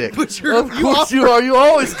dude's dick. But Of course you are. You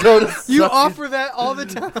always go to. you suck- offer that all the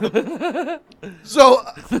time. So,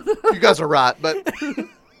 you guys are right, but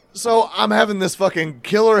so I'm having this fucking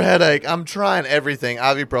killer headache. I'm trying everything,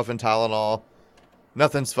 ibuprofen, Tylenol.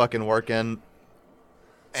 Nothing's fucking working.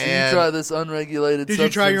 So you try this unregulated. Did you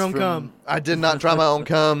try your own substance from- cum? I did not try my own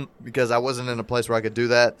cum because I wasn't in a place where I could do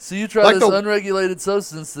that. So you try Like this the- unregulated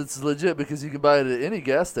substance that's legit because you can buy it at any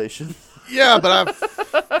gas station. Yeah, but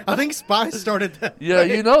I think Spice started that. Yeah,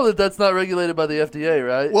 you know that's not regulated by the FDA,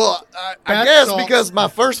 right? I Bath guess salts. because my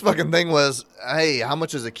first fucking thing was, hey, how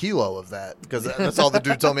much is a kilo of that? Because that's all the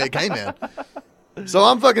dude told me it came in. So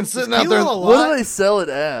I'm fucking sitting out there. kilo a And, lot? What do they sell it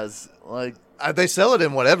as? Like they sell it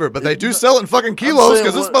in whatever, but they do sell it in fucking I'm kilos saying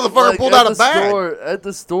because this what- motherfucker like, pulled at out a the bag. store, at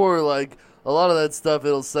the store, like a lot of that stuff,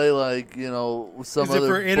 it'll say like, you know, some Is it other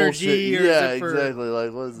for energy bullshit. or is Yeah, it for- exactly.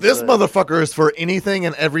 Like, what does it This say? motherfucker is for anything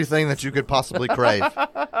and everything that you could possibly crave.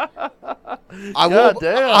 God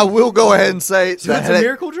damn. I will go ahead and say So it's a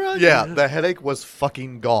miracle drug? Yeah, the headache was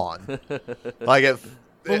fucking gone. Like it.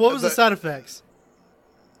 But what was the side effects?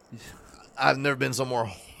 I've never been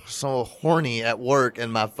so horny at work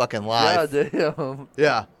in my fucking life. God damn.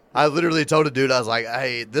 Yeah. I literally told a dude, I was like,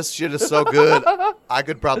 hey, this shit is so good, I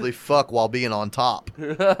could probably fuck while being on top.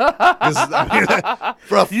 'Cause, I mean,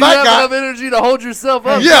 for a You fat have guy, enough energy to hold yourself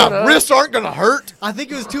up. yeah, you know? wrists aren't going to hurt. I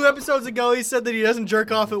think it was 2 episodes ago he said that he doesn't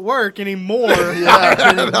jerk off at work anymore. Yeah,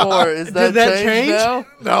 anymore. Is that, Did that changed change? now?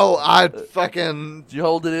 No, I fucking, Did you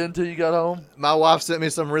hold it in until you got home? my wife sent me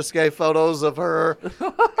some risque photos of her,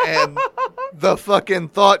 and the fucking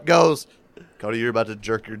thought goes, Cody, you're about to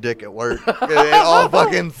jerk your dick at work. It all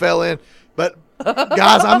fucking fell in. But,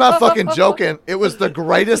 guys, I'm not fucking joking. It was the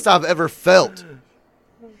greatest I've ever felt.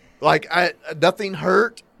 Like, nothing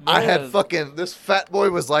hurt. I had Man. fucking, this fat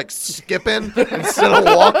boy was like skipping instead of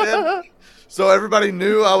walking. So everybody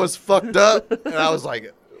knew I was fucked up. And I was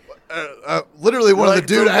like, literally one of the Like,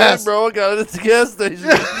 dude "Okay, asked. bro, I got it at the gas station.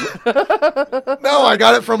 No, I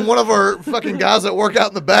got it from one of our fucking guys that work out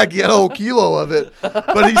in the back. He had a whole kilo of it.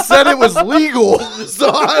 But he said it was legal. So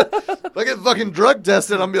if I get fucking drug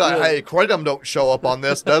tested, I'm be like, hey, Kratom don't show up on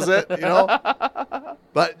this, does it? You know?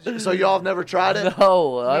 But, so y'all have never tried it?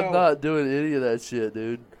 No, I'm No. not doing any of that shit,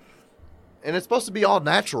 dude. And it's supposed to be all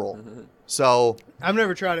natural. So, I've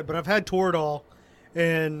never tried it, but I've had Toradol,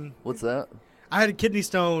 and What's that? I had a kidney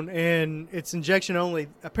stone, and it's injection only.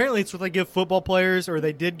 Apparently, it's what they give football players, or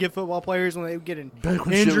they did give football players when they would get an Back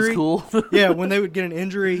when injury. shit was cool. Yeah, when they would get an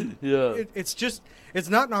injury. Yeah. It's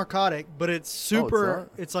not narcotic, but it's super. not?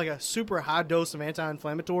 It's like a super high dose of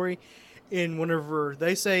anti-inflammatory. And whenever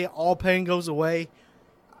they say all pain goes away,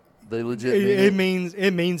 They legit mean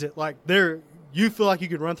it means it. Like you feel like you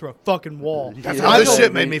could run through a fucking wall. That's that's Yeah. how I this told-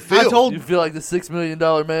 shit made me I feel. told You feel like the $6 million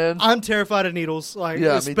man? I'm terrified of needles, like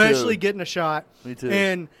Yeah, me especially too. getting a shot. Me too.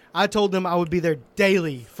 And I told them I would be there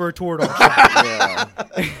daily for a Toradol shot.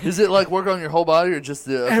 Yeah. Is it like work on your whole body or just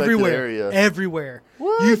the affected Everywhere, area? everywhere.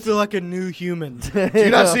 What? You feel like a new human. Do you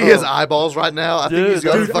not see his eyeballs right now? I think he's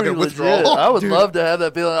got a that's fucking pretty legit. withdrawal. I would Dude. love to have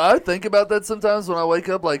that feeling. I think about that sometimes when I wake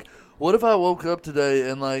up. Like, what if I woke up today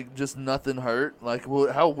and like just nothing hurt? Like,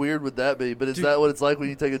 how weird would that be? But is Dude. that what it's like when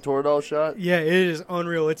you take a Toradol shot? Yeah, it is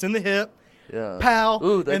unreal. It's in the hip, Yeah. pow,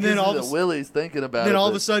 Ooh, that and gives then all me of the a, willies thinking about it. then all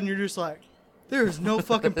of but- a sudden you're just like, there's no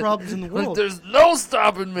fucking problems in the like, world. there's no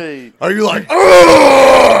stopping me. Are you like,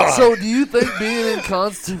 ugh? So, do you think being in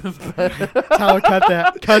constant Tyler, cut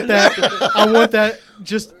that. Cut that. I want that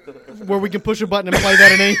just where we can push a button and play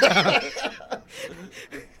that at any time.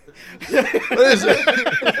 What is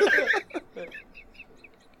it?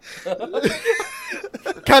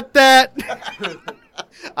 Cut that.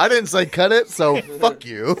 I didn't say cut it, so fuck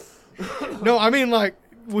you. No, I mean, like,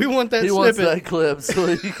 we want that he wants snippet. that clip so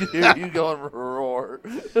he can hear you going roar.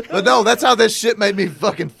 But no, that's how this shit made me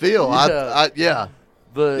fucking feel. Yeah. Yeah.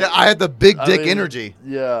 But Yeah, I had the big I dick mean, energy.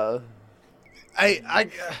 Yeah.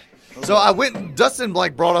 So I went. Dustin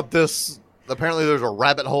like brought up this. Apparently, there's a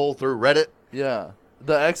rabbit hole through Reddit. Yeah.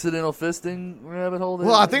 The accidental fisting rabbit hole.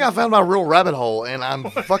 Well, I think I found my real rabbit hole, and I'm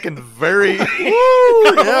fucking very.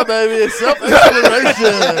 Yeah, baby. It's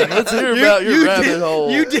self-exploration. Let's hear about your rabbit did, hole.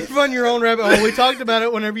 You did run your own rabbit hole. We talked about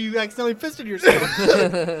it whenever you accidentally fisted yourself.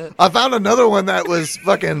 I found another one that was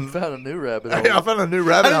fucking. found a new rabbit I hole. found a new I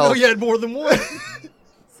rabbit didn't know hole. you had more than one.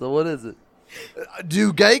 So what is it?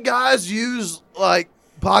 Do gay guys use like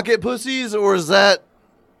pocket pussies, or is that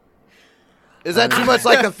too much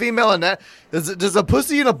like a female in that? Does a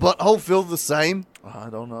pussy and a butthole feel the same? I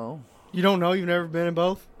don't know. You don't know? You've never been in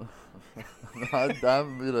both? I'm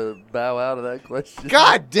gonna bow out of that question.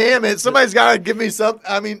 God damn it! Somebody's got to give me some.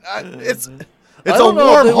 I mean, it's I a don't know if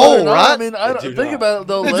warm they would or hole, not. right? I mean, I They don't, do think not. about it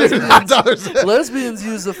though. Dude, I thought it was- Lesbians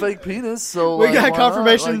use a fake penis, so We like, got why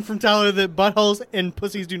confirmation not? Like, from Tyler that buttholes and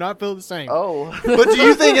pussies do not feel the same. oh, But do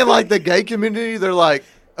you think in like the gay community they're like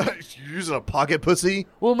you're using a pocket pussy?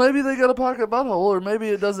 well, maybe they got a pocket butthole, or maybe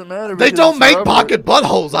it doesn't matter. They because don't it's make rubber. pocket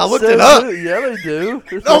buttholes. I looked Says it up. who? Yeah, they do.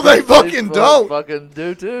 No, they fucking don't. Fucking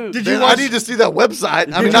do too. Did you Man, watch- I need to see that website. I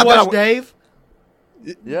Did mean, you not watch that I, Dave?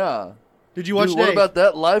 Yeah. Did you watch Dude, Dave? what about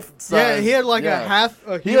that life size? Yeah, he had like Yeah. a half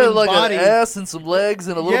a He human had like body. an ass and some legs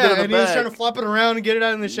and a little yeah, bit of and the he was back. trying to flop it around and get it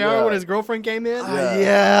out in the shower Yeah. when his girlfriend came in. Yeah.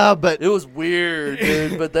 yeah, but It was weird,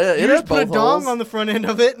 dude. But that You it just had put a both dong holes. on the front end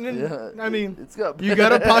of it, and then, Yeah, I mean, it's got you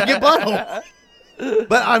got a pocket butthole.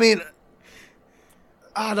 I mean,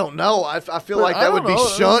 I don't know. I feel But like I that would don't be know.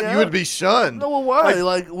 shunned. Yeah. You would be shunned. No, well, why?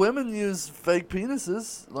 Like- Like women use fake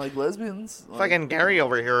penises, like lesbians. Like, Fucking Gary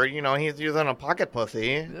over here, he's using a pocket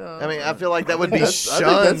pussy. Yeah. I mean, I feel like that would be I think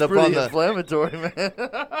shunned that's upon pretty the. inflammatory, man.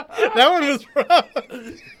 That one was rough.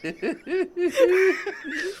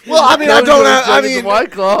 Well, I mean, I Cody's don't. gonna I drink his mean,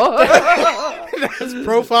 White Claw. That's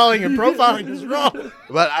profiling, and profiling is wrong.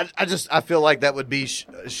 but I feel like that would be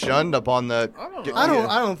shunned upon the. I don't know.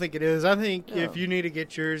 I don't think it is. I think if you need to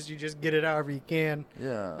get yours, you just get it however you can.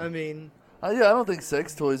 Yeah. I mean, Yeah, I don't think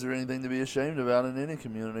sex toys are anything to be ashamed about in any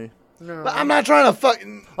community. no. But I'm not trying to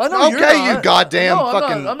fucking. I know okay, you're not. you goddamn no,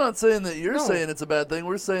 fucking. I'm not saying that you're No. saying it's a bad thing.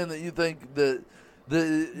 We're saying that you think that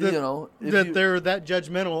you know if that you, they're that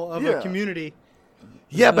judgmental of Yeah. a community.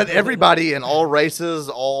 Yeah, but everybody in all races,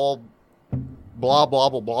 all blah blah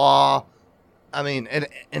blah blah. I mean, in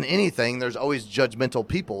anything, there's always judgmental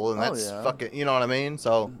people, and Oh, that's yeah. fucking. You know what I mean?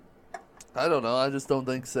 So I don't know. I just don't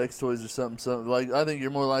think sex toys are something like. I think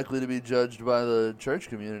you're more likely to be judged by the church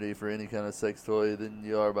community for any kind of sex toy than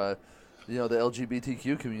you are by, the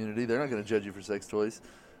LGBTQ community. They're not going to judge you for sex toys.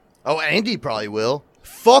 oh, Andy probably will.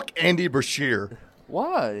 Fuck Andy Brashear.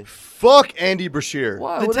 Why? Fuck Andy Brashear.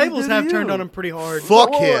 Why? The What did he tables do to have you? turned on him pretty hard.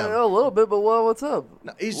 Fuck Well, him. A little bit, but what's up?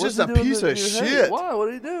 No, he's What's just he a doing piece in of your head? shit. Why? What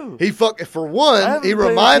did he do? He for I one, haven't he paid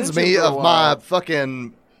reminds attention me for a of my while.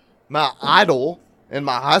 fucking my idol in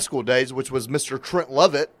my high school days, which was Mr. Trent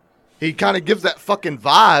Lovett. He kind of gives that fucking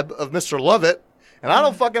vibe of Mr. Lovett, and I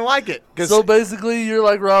don't fucking like it. 'Cause- So basically, you're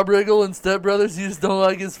like Rob Riggle in Step Brothers. You just don't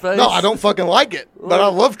like his face. no, I don't fucking like it, but I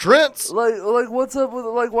love Trent's Like, what's up with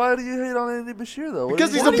why do you hate on Andy Bashir though? What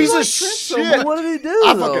because did he's he a do? piece of Trent so shit. much? What did he do?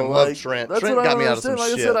 I though? fucking love Like, Trent. That's Trent what I got don't me out of some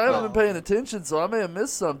understand. Like I shit. said, I haven't No. been paying attention, so I may have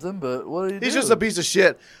missed something. But what did he do? He's just a piece of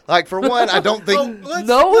shit. Like for one, I don't think. No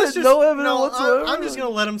evidence whatsoever. I'm just gonna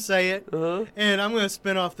let him say it, Uh-huh. and I'm gonna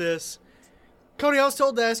spin off this. Cody, I was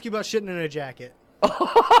told to ask you about shitting in a jacket.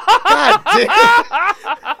 God damn.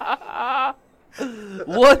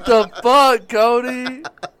 What the fuck, Cody?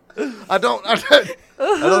 I don't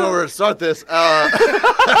know where to start this.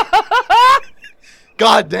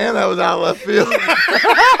 God damn, that was out of left field.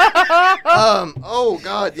 Oh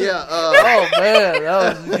God, yeah. Oh man,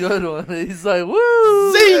 that was a good one. He's like,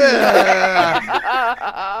 woo!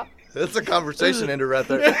 Yeah. That's a conversation ender right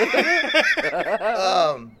there.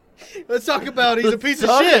 Let's talk about he's a piece of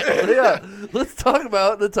Talk- shit. Yeah, let's talk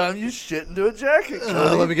about the time you shit into a jacket.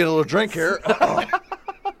 Cody. Let me get a little drink here.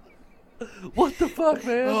 What the fuck,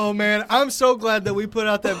 man? Oh man, I'm so glad that we put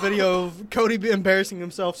out that video of Cody embarrassing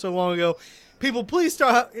himself so long ago. People, please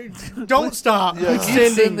stop! Don't stop Yeah,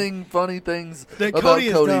 keep sending funny things that about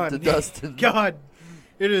Cody Cody, has done. to Dustin. God,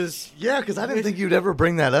 it is. Yeah, because I didn't think you'd ever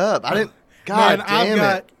bring that up. I didn't. God Man,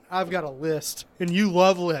 damn I've got a list, and you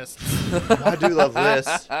love lists. it. I do love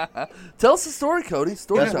lists. Tell us the story, Cody.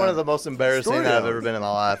 Story That's time. one of the most embarrassing Story that I've time. ever been in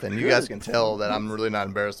my life, and you guys can tell that I'm really not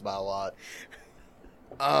embarrassed about a lot.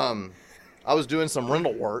 I was doing some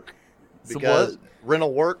rental work Some because what?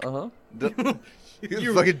 rental work. Uh-huh.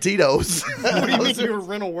 Fucking Tito's. What do you mean you were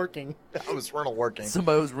rental working? I was rental working.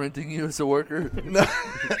 Somebody was renting you as a worker. No,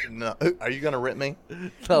 no. Are you gonna rent me?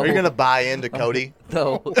 No. Are you gonna buy into Cody?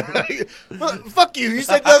 No. Well, fuck you. You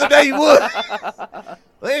said the other day you would.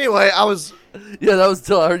 Well, anyway, I was. Yeah, that was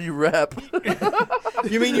till I heard you rap.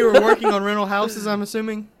 You mean you were working on rental houses? I'm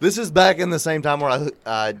assuming. This is back in the same time where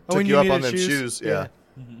I took when you you up on needed them shoes? shoes. Yeah.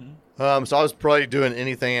 So I was probably doing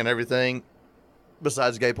anything and everything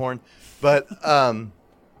besides gay porn, but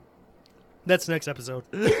That's next episode.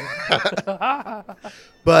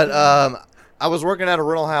 I was working at a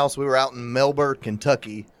rental house. We were out in Melbourne,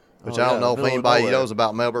 Kentucky, which Oh, I don't yeah, know if middle of anybody nowhere. knows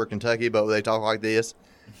about Melbourne, Kentucky, but they talk like this.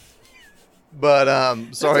 But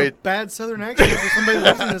sorry, That's a bad Southern accent for somebody who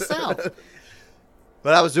lives in the South.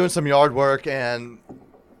 but I was doing some yard work, and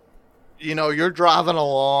you're driving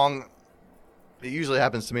along. It usually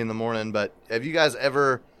happens to me in the morning, but have you guys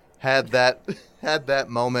ever had that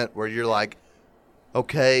moment where you're like,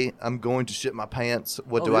 okay, I'm going to shit my pants.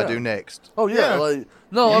 What Oh, do I yeah. do next? Oh yeah, Yeah. like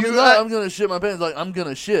no, I'm You- not. I'm gonna shit my pants. Like I'm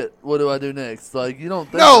gonna shit. What do I do next? Like you don't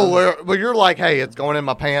think No, where you're like, hey, it's going in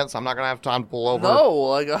my pants. I'm not gonna have time to pull over. No,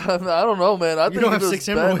 like I don't know, man. I think don't if have it's 6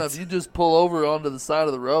 bad hemorrhoids. enough, you just pull over onto the side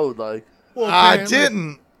of the road. Like Well, I apparently-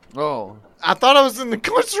 didn't. oh, I thought I was in the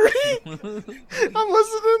country. I wasn't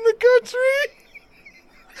in the country.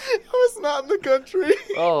 I was not in the country.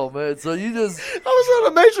 oh man. So you just I was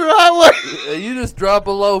on a major highway. you just drop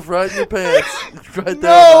a loaf right in your pants, right there.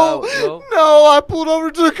 No, on the highway, no, I pulled over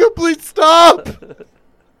to a complete stop.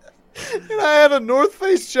 And I had a North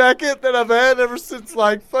Face jacket that I've had ever since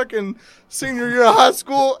like fucking senior year of high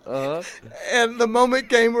school. Uh-huh. And the moment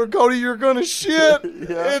came where Cody, you're gonna shit.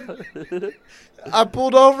 Yeah. And I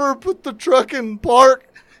pulled over, put the truck in park,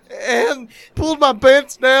 and pulled my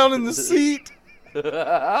pants down in the seat. And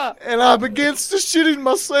I began to shitting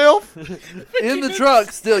myself In the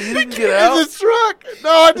truck still. You didn't get in out? the truck. No,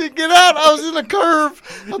 I didn't get out. I was in a curve.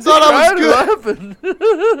 I thought I was good. Laughing.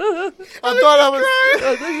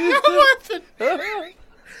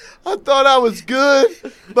 I thought I was good,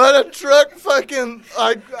 but a truck fucking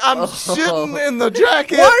like I'm shitting in the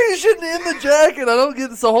jacket. Why are you shitting in the jacket? I don't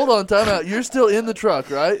get. So hold on, time out. You're still in the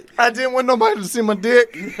truck, right? I didn't want nobody to see my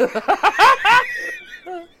dick.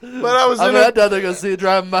 But I was I in mean, I a doubt they're gonna see it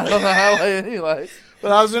driving by on the highway anyway.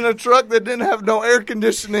 but I was in a truck that didn't have no air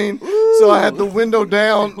conditioning, so I had the window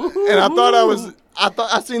down, and I thought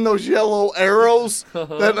I seen those yellow arrows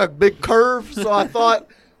that a big curve, so I thought,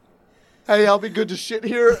 hey, I'll be good to shit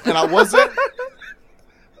here, and I wasn't.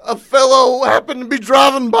 A fellow happened to be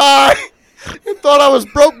driving by and thought I was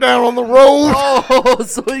broke down on the road. Oh,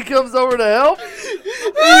 so he comes over to help?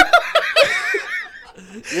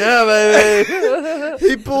 Yeah, baby.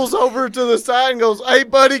 He pulls over to the side and goes, hey,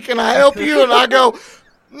 buddy, can I help you? And I go,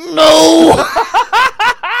 no.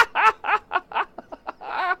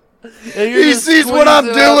 And you're He just sees what I'm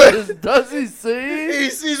squeezing out doing. his- Does he see? He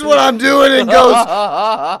sees what I'm doing and goes,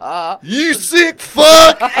 you sick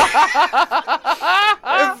fuck.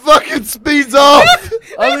 And fucking speeds off.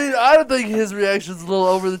 I mean, I think his reaction's a little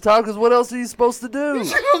over the top because what else are you supposed to do?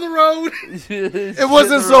 Shit on the road. It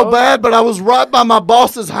wasn't so bad, but I was right by my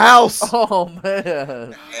boss's house. Oh,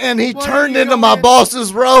 man. And he What turned are you into my doing?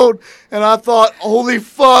 boss's road, and I thought, holy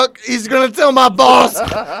fuck, he's gonna tell my boss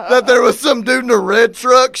that there was some dude in a red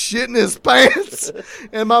truck shitting his pants,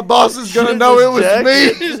 and my boss is gonna Shitting know his it was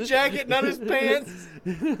jacket. me. His jacket, not his pants.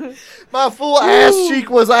 My full ass cheek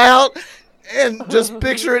was out, and just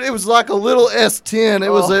picture it. It was like a little S10. It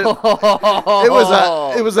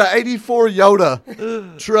was a 84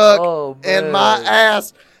 Yoda truck, Oh, and my man.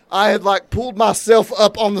 ass. I had like pulled myself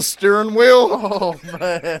up on the steering wheel. Oh,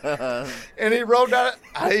 man. And he rolled down.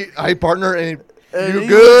 Hey, partner, and And you he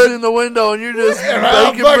good? looks in the window and you're just And I'm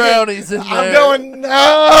baking fucking- brownies in there. I'm going,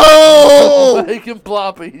 no. Baking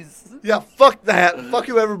ploppies. Yeah, fuck that. Fuck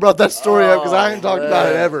whoever brought that story up because I ain't talked about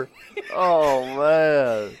it man. ever. Oh,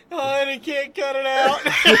 man. Oh, and he can't cut it out.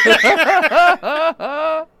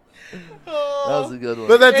 That was a good one.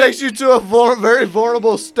 But that takes you to a very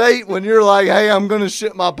vulnerable state when you're like, hey, I'm going to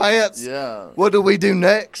shit my pants. Yeah. What do we do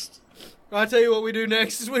next? I'll tell you what we do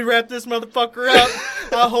next is we wrap this motherfucker up.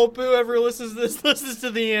 I hope whoever listens to this listens to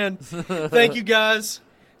the end. Thank you, guys.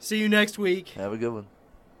 See you next week. Have a good one.